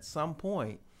discussion. At some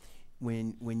point,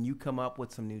 when you come up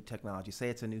with some new technology, say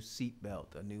it's a new seat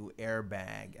belt, a new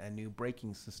airbag, a new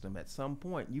braking system, at some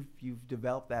point you've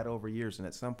developed that over years, and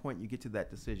at some point you get to that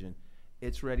decision,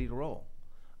 it's ready to roll.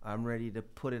 I'm ready to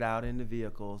put it out into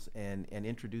vehicles and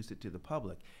introduce it to the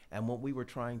public. And what we were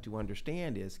trying to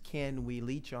understand is, can we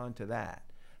leech onto that?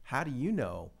 How do you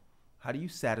know? How do you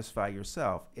satisfy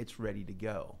yourself it's ready to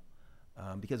go?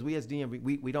 Because we as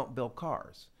DMV, we don't build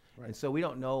cars. Right. And so we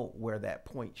don't know where that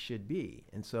point should be.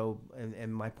 And so,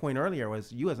 and my point earlier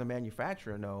was, you as a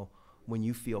manufacturer know when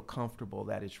you feel comfortable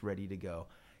that it's ready to go.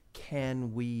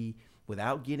 Can we,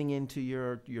 without getting into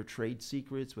your trade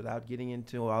secrets, without getting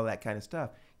into all that kind of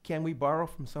stuff, can we borrow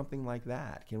from something like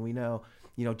that? Can we know,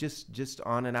 just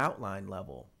on an outline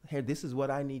level, hey, this is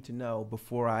what I need to know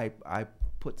before I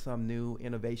put some new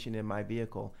innovation in my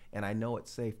vehicle, and I know it's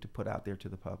safe to put out there to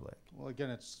the public? Well, again,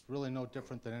 it's really no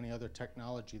different than any other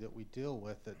technology that we deal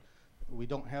with. That we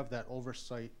don't have that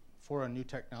oversight for a new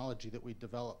technology that we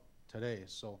develop today.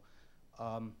 So,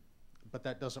 but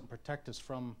that doesn't protect us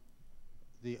from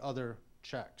the other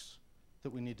checks that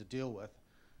we need to deal with.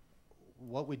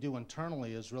 What we do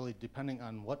internally is really depending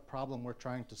on what problem we're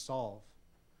trying to solve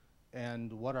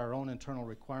and what our own internal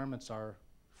requirements are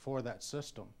for that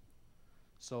system.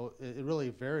 So it really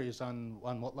varies on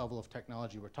what level of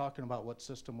technology we're talking about, what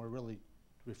system we're really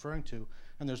referring to.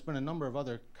 And there's been a number of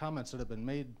other comments that have been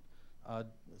made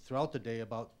throughout the day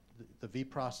about the V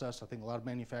process. I think a lot of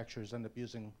manufacturers end up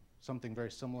using something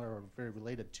very similar or very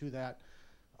related to that.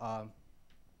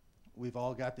 We've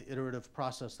all got the iterative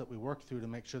process that we work through to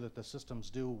make sure that the systems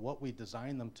do what we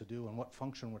design them to do and what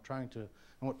function we're trying to, and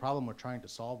what problem we're trying to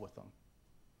solve with them.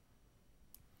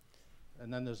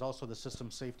 And then there's also the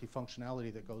system safety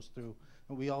functionality that goes through.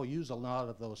 And we all use a lot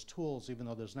of those tools, even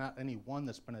though there's not any one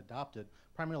that's been adopted,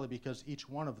 primarily because each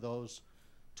one of those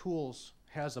tools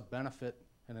has a benefit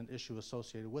and an issue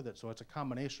associated with it. So it's a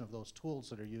combination of those tools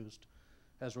that are used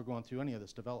as we're going through any of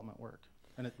this development work.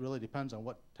 And it really depends on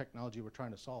what technology we're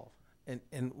trying to solve.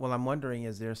 And what I'm wondering,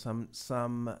 is there some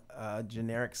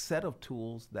generic set of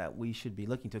tools that we should be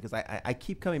looking to? Because I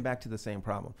keep coming back to the same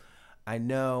problem. I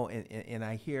know, and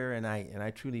I hear, and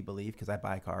I truly believe, because I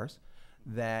buy cars,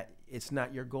 that it's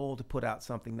not your goal to put out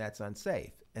something that's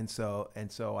unsafe. And so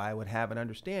I would have an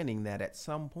understanding that at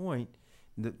some point,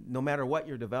 no matter what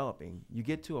you're developing, you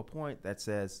get to a point that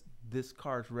says this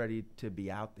car's ready to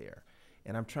be out there.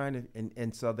 And I'm trying to,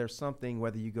 and so there's something,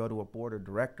 whether you go to a board of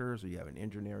directors or you have an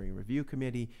engineering review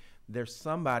committee, there's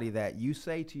somebody that you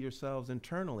say to yourselves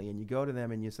internally, and you go to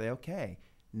them and you say, okay,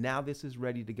 now this is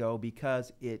ready to go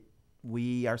because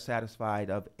we are satisfied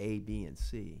of A, B, and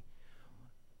C.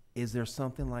 Is there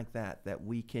something like that that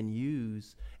we can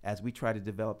use as we try to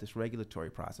develop this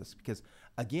regulatory process? Because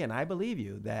again, I believe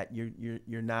you that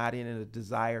you're not in a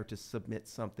desire to submit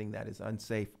something that is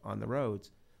unsafe on the roads.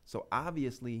 So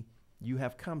obviously, you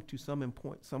have come to some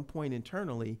point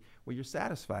internally where you're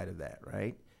satisfied of that,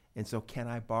 right? And so can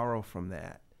I borrow from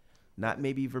that? Not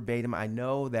maybe verbatim. I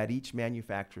know that each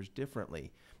manufactures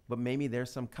differently, but maybe there's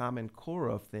some common core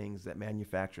of things that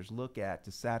manufacturers look at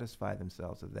to satisfy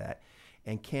themselves of that.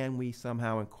 And can we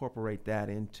somehow incorporate that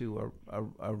into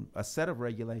a set of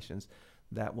regulations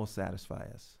that will satisfy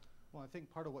us? Well, I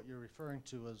think part of what you're referring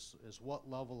to is what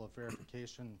level of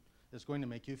verification is going to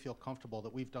make you feel comfortable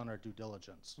that we've done our due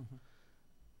diligence. Mm-hmm.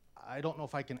 I don't know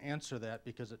if I can answer that,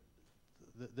 because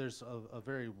there's a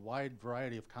very wide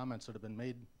variety of comments that have been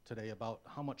made today about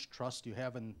how much trust you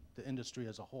have in the industry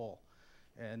as a whole.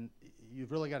 And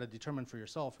you've really got to determine for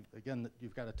yourself, again, that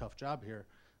you've got a tough job here,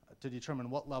 to determine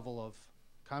what level of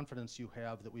confidence you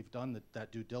have that we've done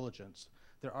that due diligence.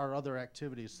 There are other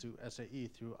activities through SAE,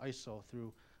 through ISO,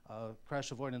 through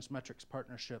Crash Avoidance Metrics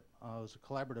Partnership. There's a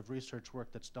collaborative research work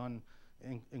that's done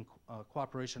in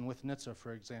cooperation with NHTSA,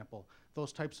 for example.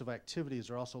 Those types of activities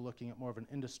are also looking at more of an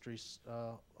industry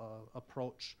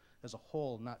approach as a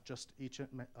whole, not just each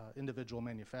individual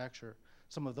manufacturer.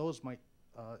 Some of those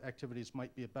activities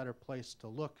might be a better place to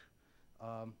look,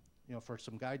 for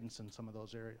some guidance in some of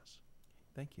those areas.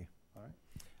 Thank you. All right.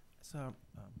 So,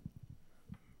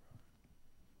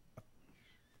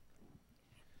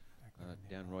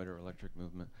 Dan Reuter, Electric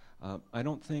Movement. I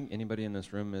don't think anybody in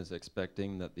this room is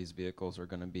expecting that these vehicles are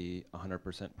going to be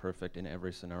 100% perfect in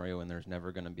every scenario and there's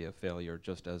never going to be a failure,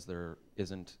 just as there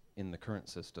isn't in the current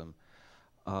system.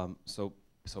 So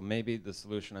maybe the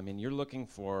solution, I mean, you're looking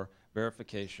for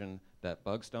verification that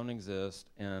bugs don't exist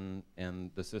and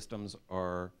the systems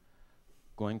are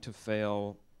going to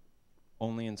fail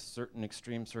only in certain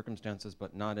extreme circumstances,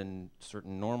 but not in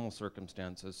certain normal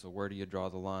circumstances. So where do you draw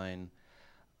the line?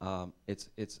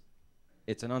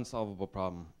 It's an unsolvable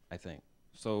problem, I think.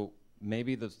 So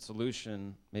maybe the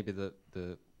solution, maybe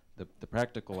the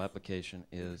practical application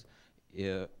is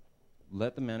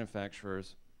let the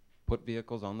manufacturers put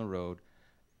vehicles on the road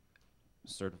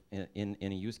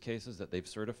in use cases that they've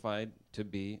certified to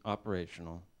be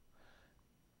operational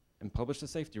and publish the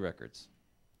safety records.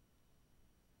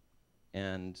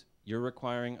 And you're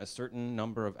requiring a certain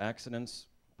number of accidents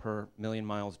per million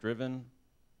miles driven,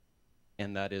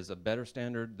 and that is a better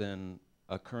standard than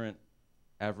a current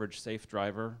average safe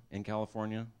driver in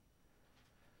California.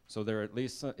 So there at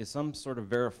least is some sort of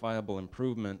verifiable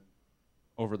improvement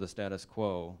over the status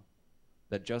quo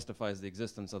that justifies the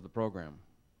existence of the program.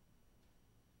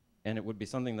 And it would be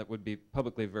something that would be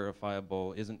publicly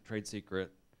verifiable, isn't trade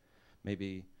secret.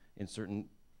 Maybe in certain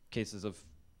cases of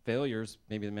failures,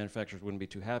 maybe the manufacturers wouldn't be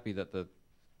too happy that the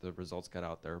results got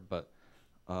out there, but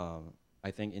I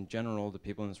think in general the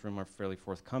people in this room are fairly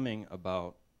forthcoming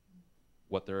about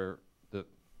what the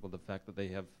fact that they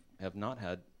have not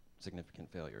had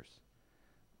significant failures.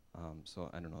 So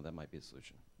I don't know, that might be a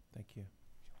solution. Thank you.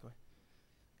 Go ahead.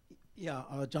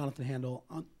 Yeah, Jonathan Handel.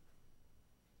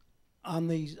 On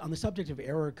the subject of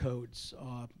error codes,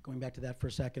 going back to that for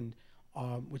a second,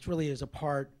 which really is a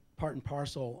part and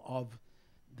parcel of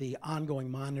the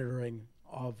ongoing monitoring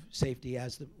of safety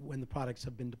when the products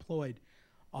have been deployed.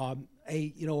 A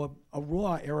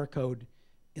raw error code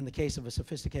in the case of a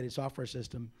sophisticated software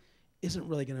system isn't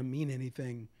really going to mean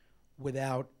anything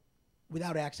without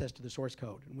access to the source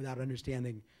code and without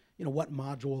understanding, what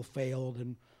module failed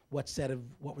and what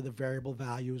were the variable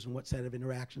values and what set of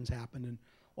interactions happened and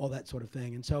all that sort of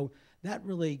thing. And so that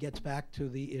really gets back to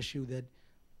the issue that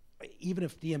even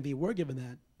if DMV were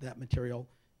given that material,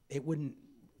 it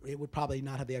would probably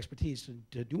not have the expertise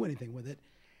to do anything with it.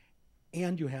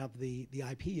 And you have the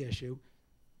IP issue.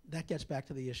 That gets back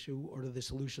to the issue or to the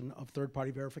solution of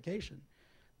third-party verification,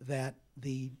 that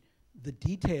the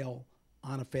detail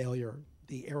on a failure,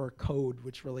 the error code,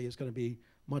 which really is going to be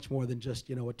much more than just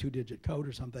a 2-digit code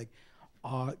or something,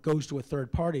 goes to a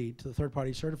third party, to the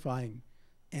third-party certifying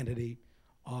entity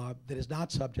that is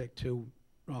not subject to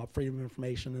freedom of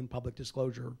information and public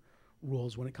disclosure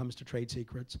rules when it comes to trade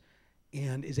secrets,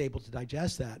 and is able to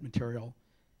digest that material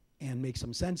and make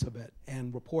some sense of it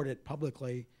and report it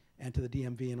publicly and to the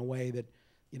DMV in a way that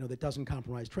that doesn't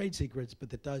compromise trade secrets, but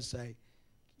that does say,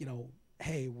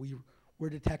 hey, we're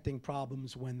detecting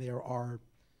problems when there are,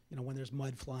 when there's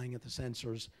mud flying at the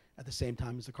sensors at the same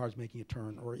time as the car's making a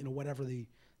turn, or whatever the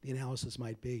analysis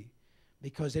might be,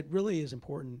 because it really is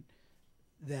important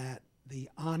that the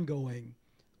ongoing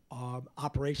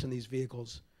operation of these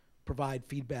vehicles provide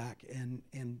feedback and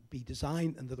be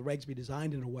designed, and that the regs be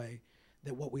designed in a way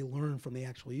that what we learn from the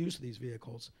actual use of these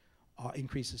vehicles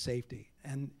increases safety.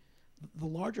 And the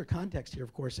larger context here,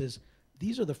 of course, is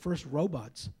these are the first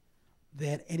robots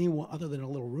that anyone, other than a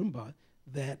little Roomba,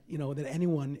 that that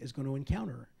anyone is going to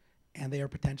encounter, and they are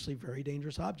potentially very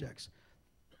dangerous objects.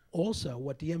 Also,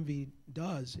 what DMV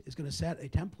does is going to set a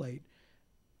template,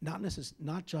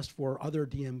 not just for other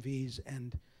DMVs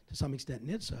and to some extent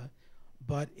NHTSA,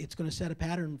 but it's going to set a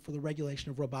pattern for the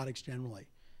regulation of robotics generally,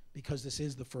 because this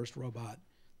is the first robot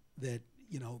that,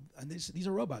 and these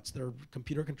are robots. They're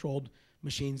computer-controlled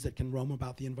machines that can roam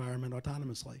about the environment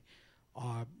autonomously.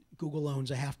 Google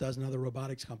owns a half dozen other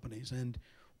robotics companies, and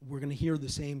we're going to hear the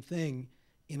same thing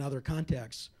in other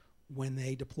contexts when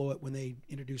they deploy it, when they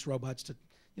introduce robots to,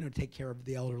 take care of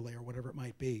the elderly or whatever it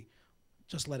might be.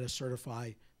 Just let us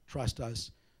certify, trust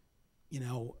us.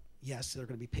 Yes, they're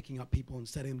going to be picking up people and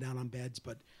setting them down on beds,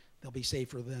 but they'll be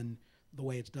safer than the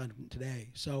way it's done today.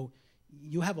 So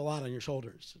you have a lot on your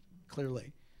shoulders,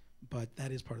 clearly, but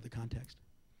that is part of the context.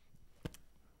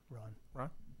 Ron?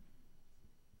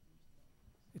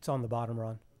 It's on the bottom,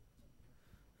 Ron.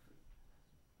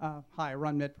 Hi,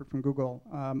 Ron Mitford from Google.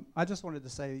 I just wanted to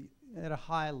say, at a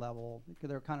high level,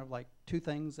 there are kind of like two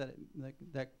things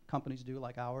that companies do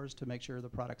like ours to make sure the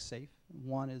product's safe.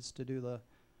 One is to do the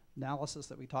analysis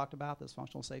that we talked about, this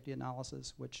functional safety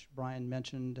analysis, which Brian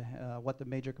mentioned, what the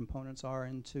major components are,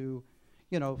 and to,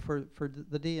 for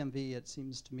the DMV, it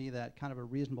seems to me that kind of a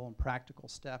reasonable and practical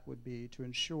step would be to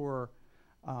ensure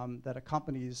that a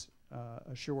company's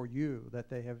assure you that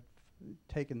they have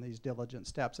taken these diligent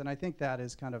steps. And I think that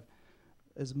is kind of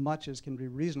as much as can be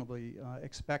reasonably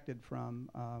expected from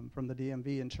the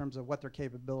DMV in terms of what their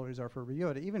capabilities are for review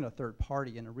it, even a third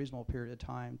party in a reasonable period of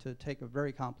time to take a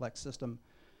very complex system.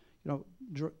 You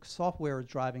know, software is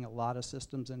driving a lot of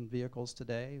systems in vehicles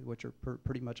today, which are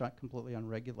pretty much completely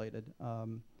unregulated.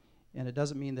 And it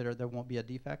doesn't mean that there won't be a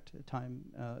defect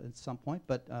at some point,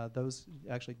 but those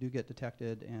actually do get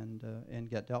detected and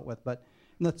get dealt with. But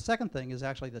the second thing is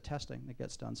actually the testing that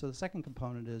gets done. So the second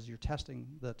component is you're testing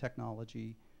the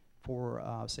technology for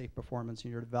safe performance,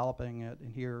 and you're developing it.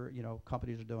 And here, you know,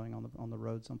 companies are doing on the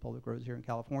roads, on public roads here in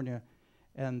California,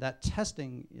 and that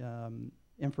testing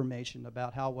information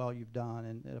about how well you've done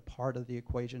and a part of the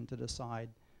equation to decide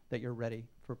that you're ready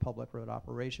for public road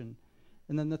operation.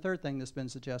 And then the third thing that's been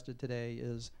suggested today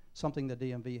is something that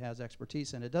DMV has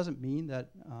expertise in. It doesn't mean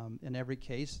that in every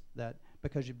case that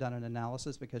because you've done an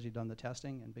analysis, because you've done the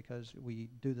testing, and because we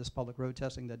do this public road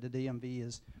testing, that the DMV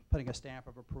is putting a stamp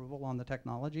of approval on the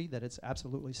technology, that it's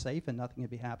absolutely safe and nothing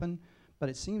can happen. But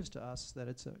it seems to us that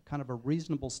it's a kind of a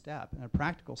reasonable step and a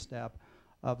practical step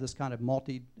of this kind of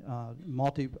multi-pronged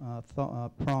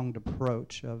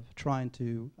approach of trying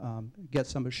to get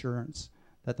some assurance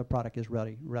that the product is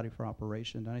ready for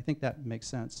operation. And I think that makes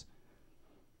sense.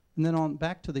 And then on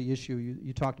back to the issue,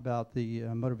 you talked about the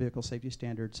motor vehicle safety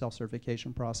standard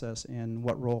self-certification process and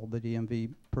what role the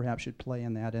DMV perhaps should play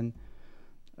in that. And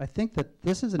I think that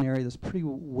this is an area that's pretty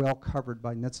well covered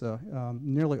by NHTSA.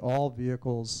 Nearly all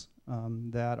vehicles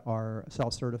that are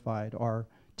self-certified are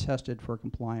tested for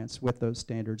compliance with those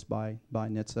standards by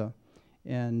NHTSA.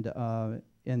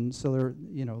 And so there,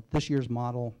 you know, this year's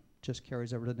model just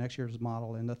carries over to next year's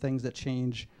model, and the things that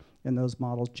change in those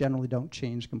models generally don't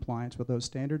change compliance with those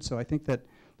standards. So I think that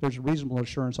there's reasonable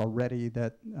assurance already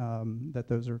that that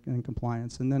those are in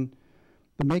compliance. And then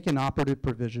the make and operative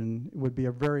provision would be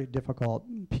a very difficult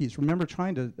piece. Remember,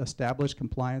 trying to establish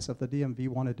compliance, if the DMV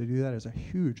wanted to do that, is a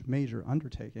huge, major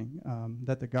undertaking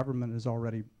that the government is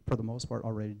already, for the most part,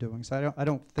 already doing. So I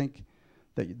don't think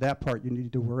that part you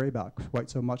need to worry about quite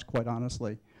so much, quite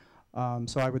honestly.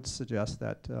 So I would suggest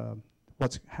that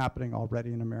what's happening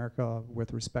already in America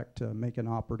with respect to make an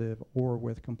operative or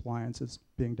with compliance is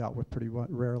being dealt with pretty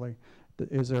rarely.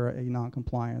 Is there a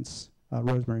non-compliance?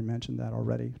 Rosemary mentioned that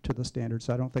already to the standards.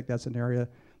 So I don't think that's an area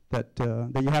that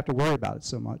that you have to worry about it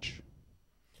so much.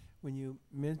 When you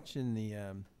mention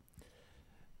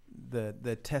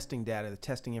the testing data, the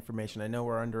testing information, I know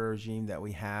we're under a regime that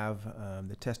we have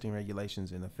the testing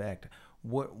regulations in effect.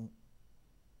 What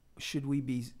should we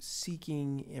be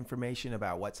seeking information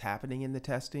about what's happening in the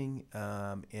testing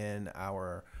in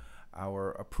our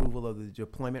approval of the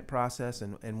deployment process,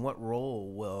 and what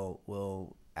role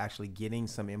will actually getting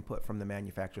some input from the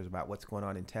manufacturers about what's going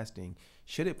on in testing,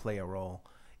 should it play a role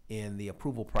in the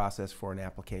approval process for an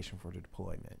application for the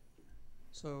deployment?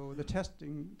 So the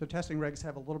testing regs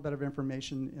have a little bit of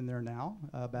information in there now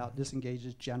about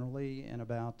disengages generally and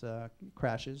about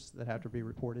crashes that have to be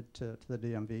reported to the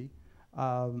DMV.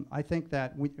 I think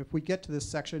that if we get to this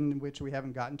section, which we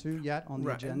haven't gotten to yet on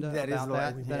the agenda about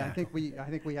that, then I think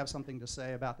we have something to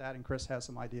say about that, and Chris has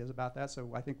some ideas about that.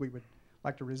 So I think we would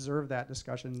like to reserve that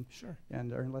discussion. Sure.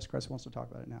 And or unless Chris wants to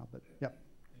talk about it now, but yep.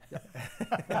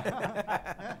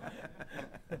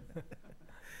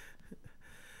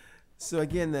 So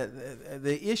again,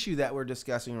 the issue that we're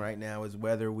discussing right now is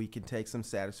whether we can take some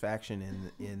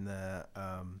satisfaction in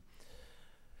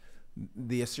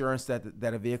the assurance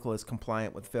that a vehicle is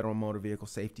compliant with federal motor vehicle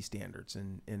safety standards.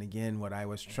 And again, what I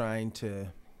was trying to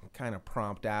kind of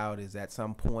prompt out is at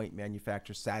some point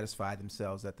manufacturers satisfy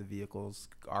themselves that the vehicles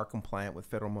are compliant with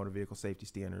federal motor vehicle safety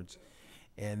standards,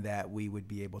 and that we would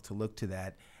be able to look to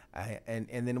that. And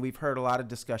then we've heard a lot of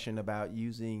discussion about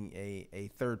using a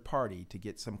third party to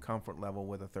get some comfort level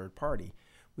with a third party.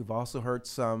 We've also heard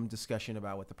some discussion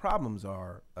about what the problems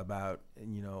are about,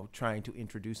 you know, trying to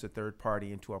introduce a third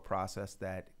party into a process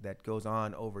that goes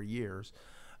on over years.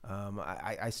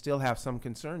 I still have some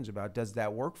concerns about, does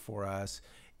that work for us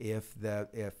if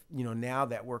you know, now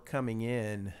that we're coming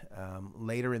in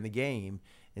later in the game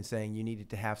and saying you needed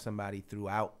to have somebody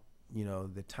throughout, you know,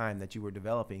 the time that you were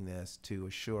developing this to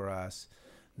assure us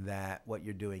that what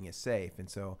you're doing is safe. And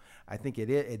so I think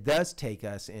it does take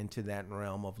us into that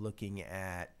realm of looking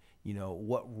at, you know,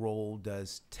 what role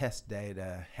does test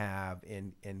data have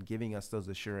in giving us those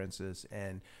assurances,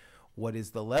 and what is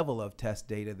the level of test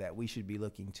data that we should be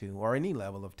looking to, or any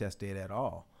level of test data at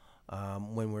all,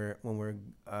 when we're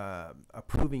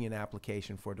approving an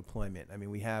application for deployment. I mean,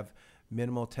 we have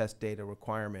minimal test data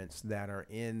requirements that are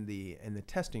in the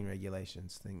testing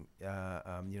regulations thing.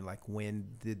 Like when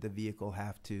did the vehicle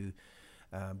have to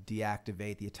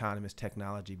deactivate the autonomous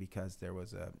technology because there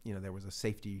was a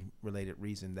safety related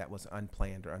reason that was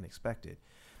unplanned or unexpected.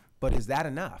 But is that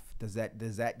enough? Does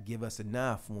that give us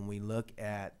enough when we look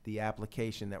at the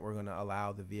application that we're going to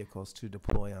allow the vehicles to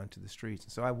deploy onto the streets?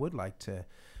 And so I would like to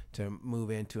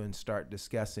move into and start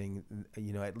discussing,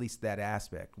 at least that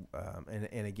aspect.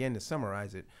 And again, to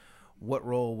summarize it, what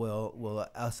role will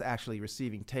us actually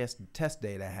receiving test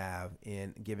data have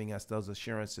in giving us those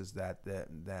assurances that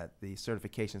the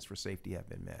certifications for safety have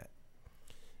been met?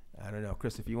 I don't know,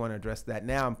 Chris, if you want to address that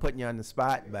now. I'm putting you on the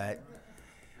spot,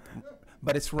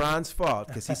 but it's Ron's fault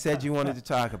because he said you wanted to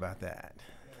talk about that.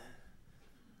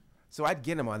 So I'd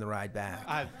get him on the ride back.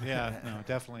 No,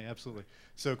 definitely, absolutely.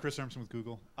 So Chris Urmson with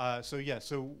Google.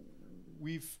 So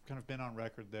we've kind of been on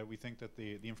record that we think that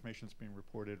the information that's being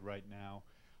reported right now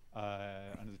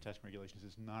under the testing regulations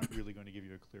is not really going to give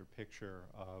you a clear picture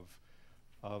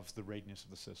of the readiness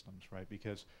of the systems, right?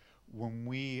 Because when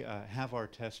we have our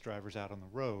test drivers out on the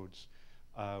roads,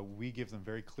 we give them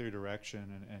very clear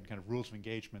direction and kind of rules of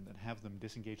engagement that have them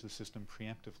disengage the system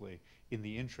preemptively in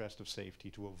the interest of safety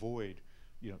to avoid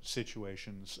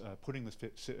situations, putting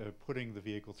the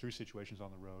vehicle through situations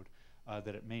on the road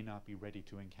that it may not be ready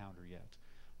to encounter yet,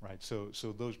 right? So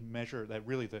those measure that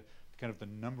really the kind of the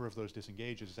number of those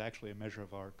disengages is actually a measure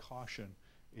of our caution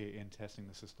in testing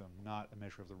the system, not a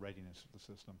measure of the readiness of the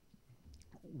system.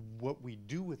 What we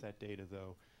do with that data,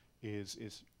 though, is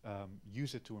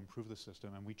use it to improve the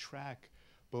system, and we track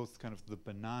both kind of the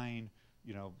benign,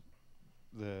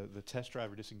 the test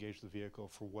driver disengaged the vehicle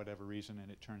for whatever reason, and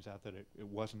it turns out that it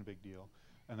wasn't a big deal.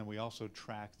 And then we also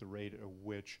track the rate at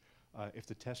which, if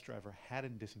the test driver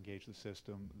hadn't disengaged the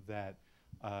system, that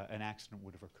an accident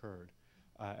would have occurred.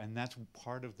 And that's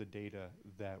part of the data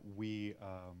that we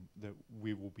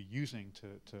will be using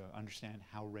to understand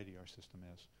how ready our system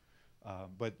is.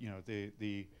 But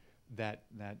that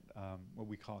what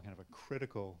we call kind of a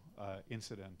critical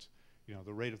incident,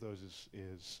 the rate of those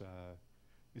is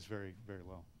very, very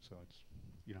low. So it's,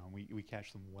 we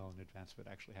catch them well in advance of it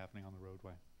actually happening on the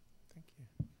roadway. Thank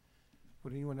you.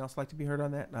 Would anyone else like to be heard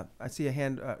on that? I see a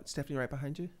hand, Stephanie, right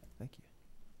behind you. Thank you.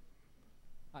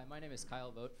 Hi, my name is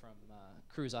Kyle Vogt from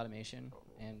Cruise Automation,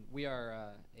 and we are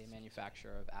a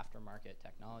manufacturer of aftermarket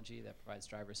technology that provides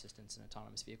driver assistance and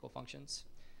autonomous vehicle functions.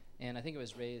 And I think it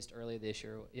was raised earlier this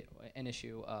year, an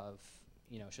issue of,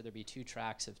 should there be two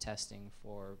tracks of testing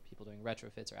for people doing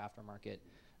retrofits or aftermarket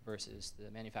versus the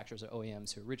manufacturers or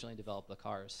OEMs who originally developed the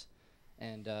cars.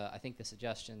 And I think the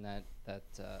suggestion that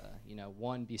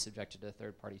one be subjected to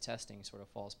third-party testing sort of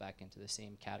falls back into the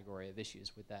same category of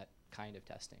issues with that kind of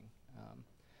testing.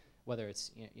 Whether it's,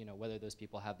 whether those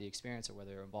people have the experience or whether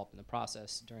they're involved in the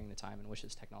process during the time in which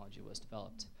this technology was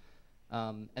developed.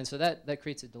 And so that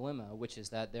creates a dilemma, which is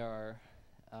that there are,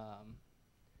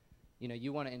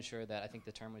 you want to ensure that, I think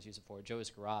the term was used before,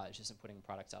 Joe's Garage isn't putting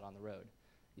products out on the road.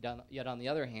 Yet on the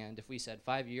other hand, if we said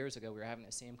 5 years ago we were having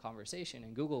the same conversation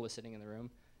and Google was sitting in the room,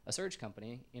 a search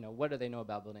company, what do they know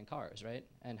about building cars, right?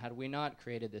 And had we not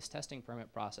created this testing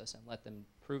permit process and let them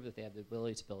prove that they have the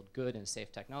ability to build good and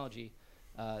safe technology,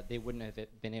 they wouldn't have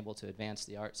been able to advance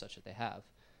the art such that they have.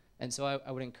 And so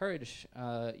I would encourage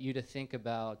you to think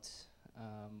about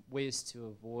ways to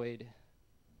avoid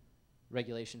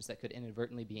regulations that could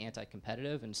inadvertently be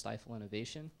anti-competitive and stifle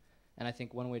innovation. And I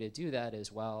think one way to do that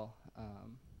is while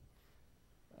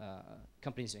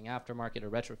companies doing aftermarket or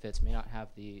retrofits may not have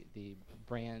the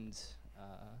brand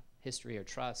history or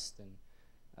trust, and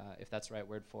if that's the right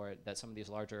word for it, that some of these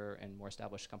larger and more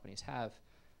established companies have,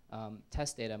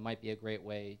 test data might be a great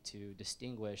way to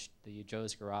distinguish the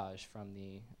Joe's Garage from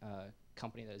the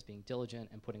company that is being diligent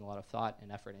and putting a lot of thought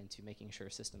and effort into making sure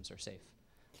systems are safe.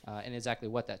 And exactly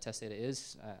what that test data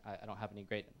is, I don't have any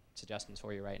great suggestions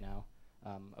for you right now.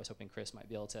 I was hoping Chris might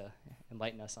be able to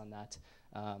enlighten us on that.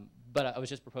 But I was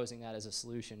just proposing that as a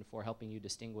solution for helping you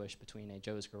distinguish between a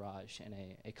Joe's Garage and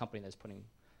a company that's putting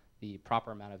the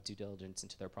proper amount of due diligence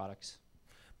into their products.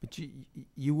 But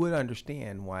you would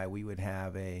understand why we would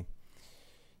have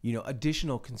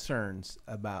additional concerns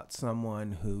about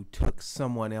someone who took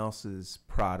someone else's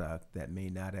product that may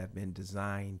not have been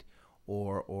designed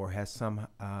or has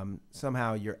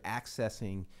somehow you're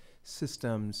accessing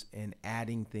systems and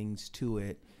adding things to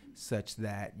it such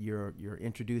that you're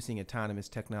introducing autonomous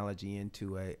technology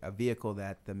into a vehicle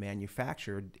that the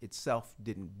manufacturer itself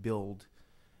didn't build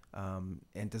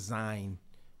and design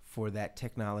for that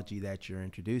technology that you're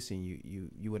introducing.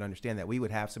 You would understand that we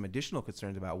would have some additional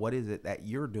concerns about what is it that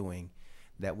you're doing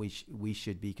that we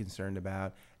should be concerned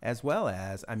about, as well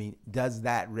as, I mean, does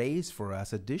that raise for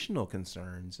us additional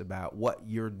concerns about what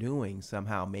you're doing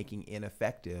somehow making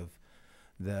ineffective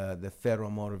the federal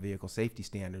motor vehicle safety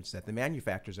standards that the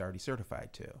manufacturer's already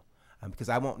certified to? Because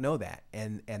I won't know that,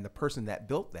 and the person that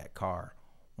built that car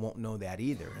won't know that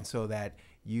either. And so that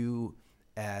you,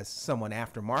 as someone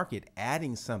aftermarket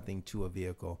adding something to a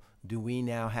vehicle, do we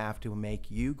now have to make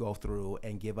you go through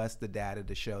and give us the data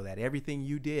to show that everything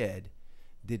you did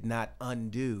not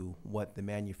undo what the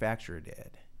manufacturer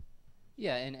did?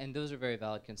 Yeah, and those are very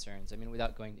valid concerns. I mean,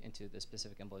 without going into the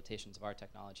specific implementations of our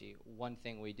technology, one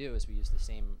thing we do is we use the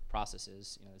same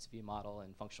processes, you know, this V model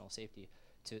and functional safety,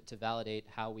 to validate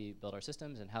how we build our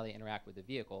systems and how they interact with the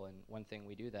vehicle. And one thing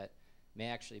we do that may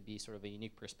actually be sort of a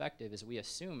unique perspective is we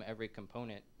assume every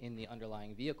component in the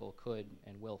underlying vehicle could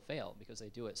and will fail because they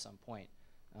do at some point.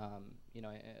 You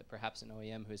know, perhaps an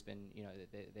OEM who's been, you know,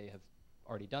 they have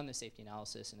already done the safety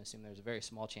analysis and assume there's a very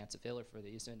small chance of failure for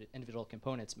these individual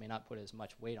components may not put as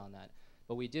much weight on that.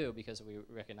 But we do, because we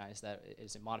recognize that it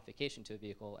is a modification to a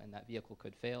vehicle and that vehicle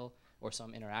could fail or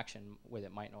some interaction with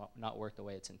it might not work the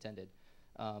way it's intended.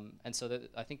 And so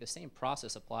I think the same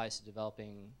process applies to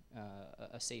developing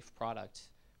a safe product,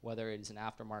 whether it is an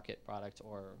aftermarket product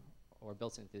or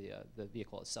built into the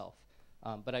vehicle itself.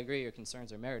 But I agree your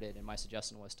concerns are merited, and my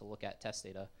suggestion was to look at test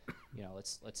data. You know,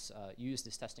 let's use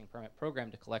this testing permit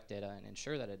program to collect data and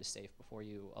ensure that it is safe before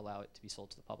you allow it to be sold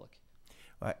to the public.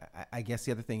 Well, I guess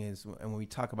the other thing is, and when we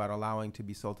talk about allowing to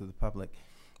be sold to the public,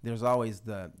 there's always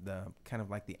the kind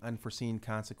of like the unforeseen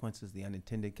consequences, the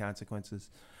unintended consequences.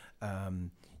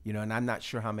 You know, and I'm not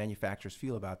sure how manufacturers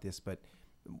feel about this, but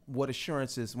what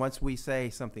assurances, once we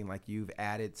say something like you've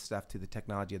added stuff to the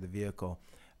technology of the vehicle,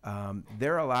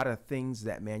 there are a lot of things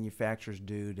that manufacturers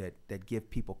do that give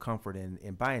people comfort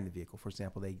in buying the vehicle. For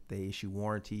example, they issue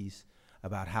warranties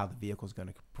about how the vehicle is going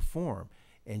to perform.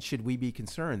 And should we be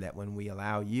concerned that when we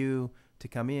allow you to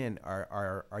come in,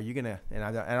 are you going to, and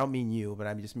I don't mean you, but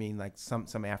I just mean like some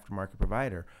aftermarket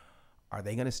provider, are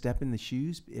they going to step in the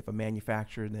shoes if a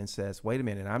manufacturer then says, wait a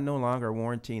minute, I'm no longer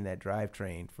warranting that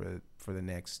drivetrain for the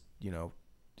next, you know,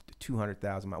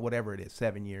 200,000 miles, whatever it is,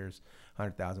 7 years,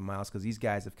 100,000 miles, because these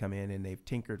guys have come in and they've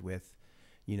tinkered with,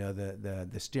 you know,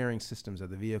 the steering systems of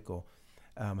the vehicle.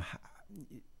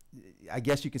 I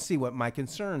guess you can see what my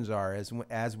concerns are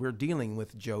as we're dealing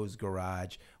with Joe's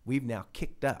Garage. We've now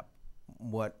kicked up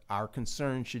what our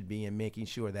concern should be in making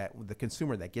sure that the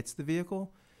consumer that gets the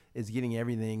vehicle is getting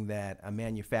everything that a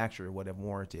manufacturer would have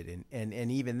warranted.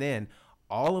 And even then,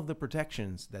 all of the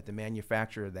protections that the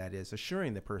manufacturer that is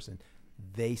assuring the person,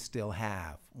 they still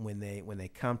have when they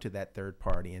come to that third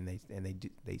party and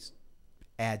they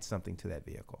add something to that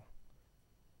vehicle.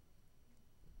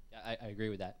 Yeah, I agree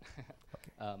with that.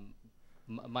 Okay.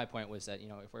 My point was that, you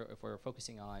know, if we're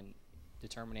focusing on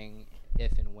determining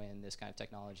if and when this kind of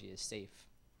technology is safe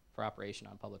for operation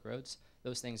on public roads,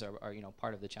 those things are you know,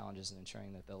 part of the challenges in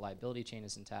ensuring that the liability chain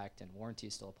is intact and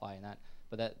warranties still apply in that.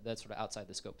 But that's sort of outside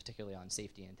the scope, particularly on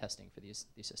safety and testing for these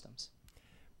systems.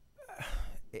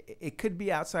 It could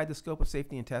be outside the scope of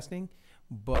safety and testing,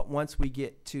 but once we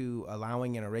get to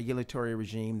allowing in a regulatory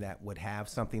regime that would have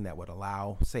something that would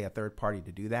allow, say, a third party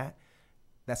to do that,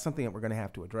 that's something that we're going to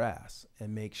have to address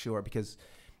and make sure, because,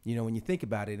 you know, when you think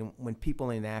about it, when people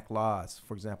enact laws,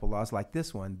 for example, laws like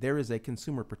this one, there is a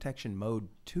consumer protection mode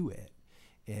to it.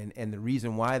 And the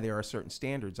reason why there are certain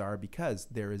standards are because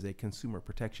there is a consumer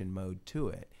protection mode to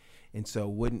it. And so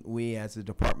wouldn't we, as the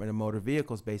Department of Motor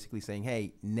Vehicles, basically saying,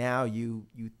 hey, now you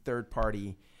third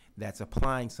party that's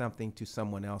applying something to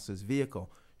someone else's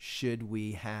vehicle, should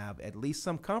we have at least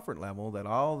some comfort level that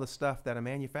all the stuff that a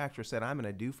manufacturer said I'm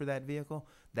going to do for that vehicle,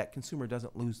 that consumer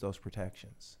doesn't lose those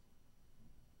protections?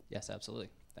 Yes, absolutely.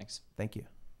 Thanks. Thank you.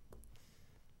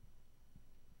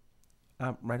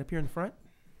 Right up here in the front.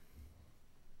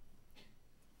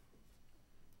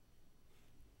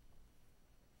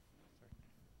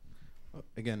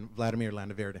 Again, Vladimir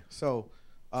Landaverde. So,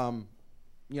 I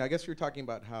guess you're talking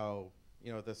about how,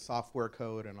 you know, the software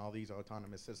code and all these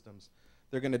autonomous systems,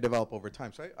 they're going to develop over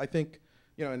time. So I think,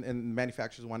 you know, and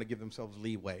manufacturers want to give themselves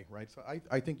leeway, right? So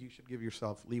I think you should give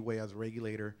yourself leeway as a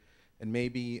regulator and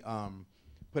maybe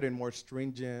put in more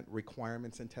stringent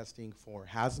requirements and testing for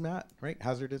hazmat, right?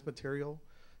 Hazardous material,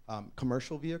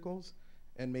 commercial vehicles,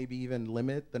 and maybe even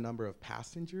limit the number of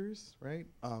passengers, right?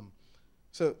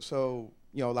 So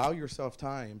you know, allow yourself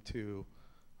time to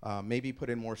maybe put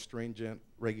in more stringent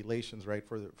regulations, right?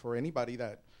 For anybody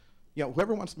that, you know,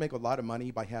 whoever wants to make a lot of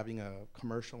money by having a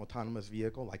commercial autonomous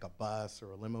vehicle like a bus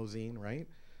or a limousine, right?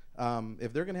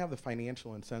 If they're going to have the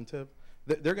financial incentive,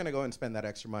 they're going to go and spend that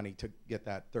extra money to get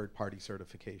that third-party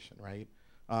certification, right?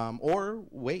 or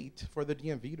wait for the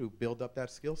DMV to build up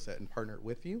that skill set and partner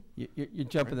with you. You're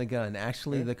jumping the gun.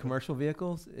 Actually, Yeah. the commercial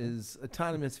vehicles is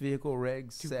autonomous vehicle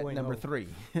regs set number 3.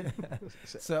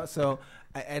 so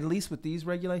at least with these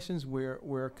regulations,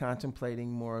 we're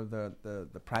contemplating more of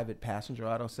the private passenger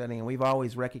auto setting, and we've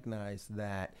always recognized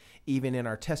that even in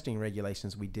our testing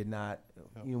regulations, we did not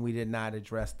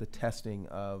address the testing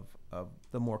of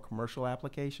the more commercial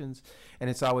applications, and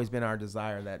it's always been our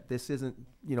desire that this isn't,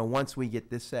 once we get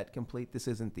this set complete, this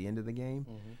isn't the end of the game,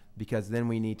 because then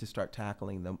we need to start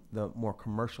tackling the more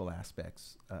commercial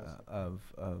aspects of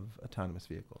autonomous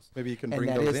vehicles. Maybe you can and bring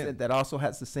that those is- in. That also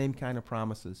has the same kind of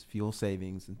promises, fuel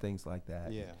savings and things like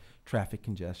that. Yeah. Traffic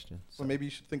congestion. So maybe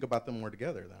you should think about them more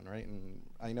together then, right? And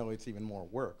I know it's even more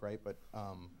work, right? But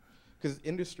because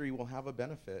industry will have a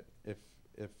benefit if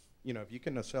you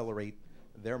can accelerate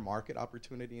their market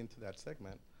opportunity into that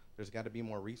segment, there's got to be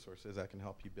more resources that can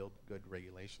help you build good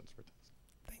regulations for this.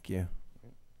 Thank you.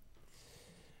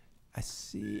 I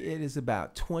see it is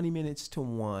about 20 minutes to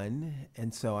 1,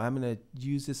 and so I'm going to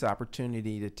use this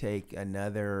opportunity to take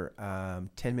another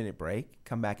 10-minute break,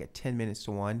 come back at 10 minutes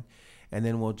to 1, and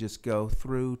then we'll just go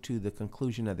through to the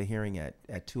conclusion of the hearing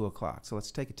at 2 o'clock. So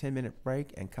let's take a 10-minute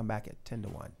break and come back at 10 to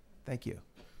 1. Thank you.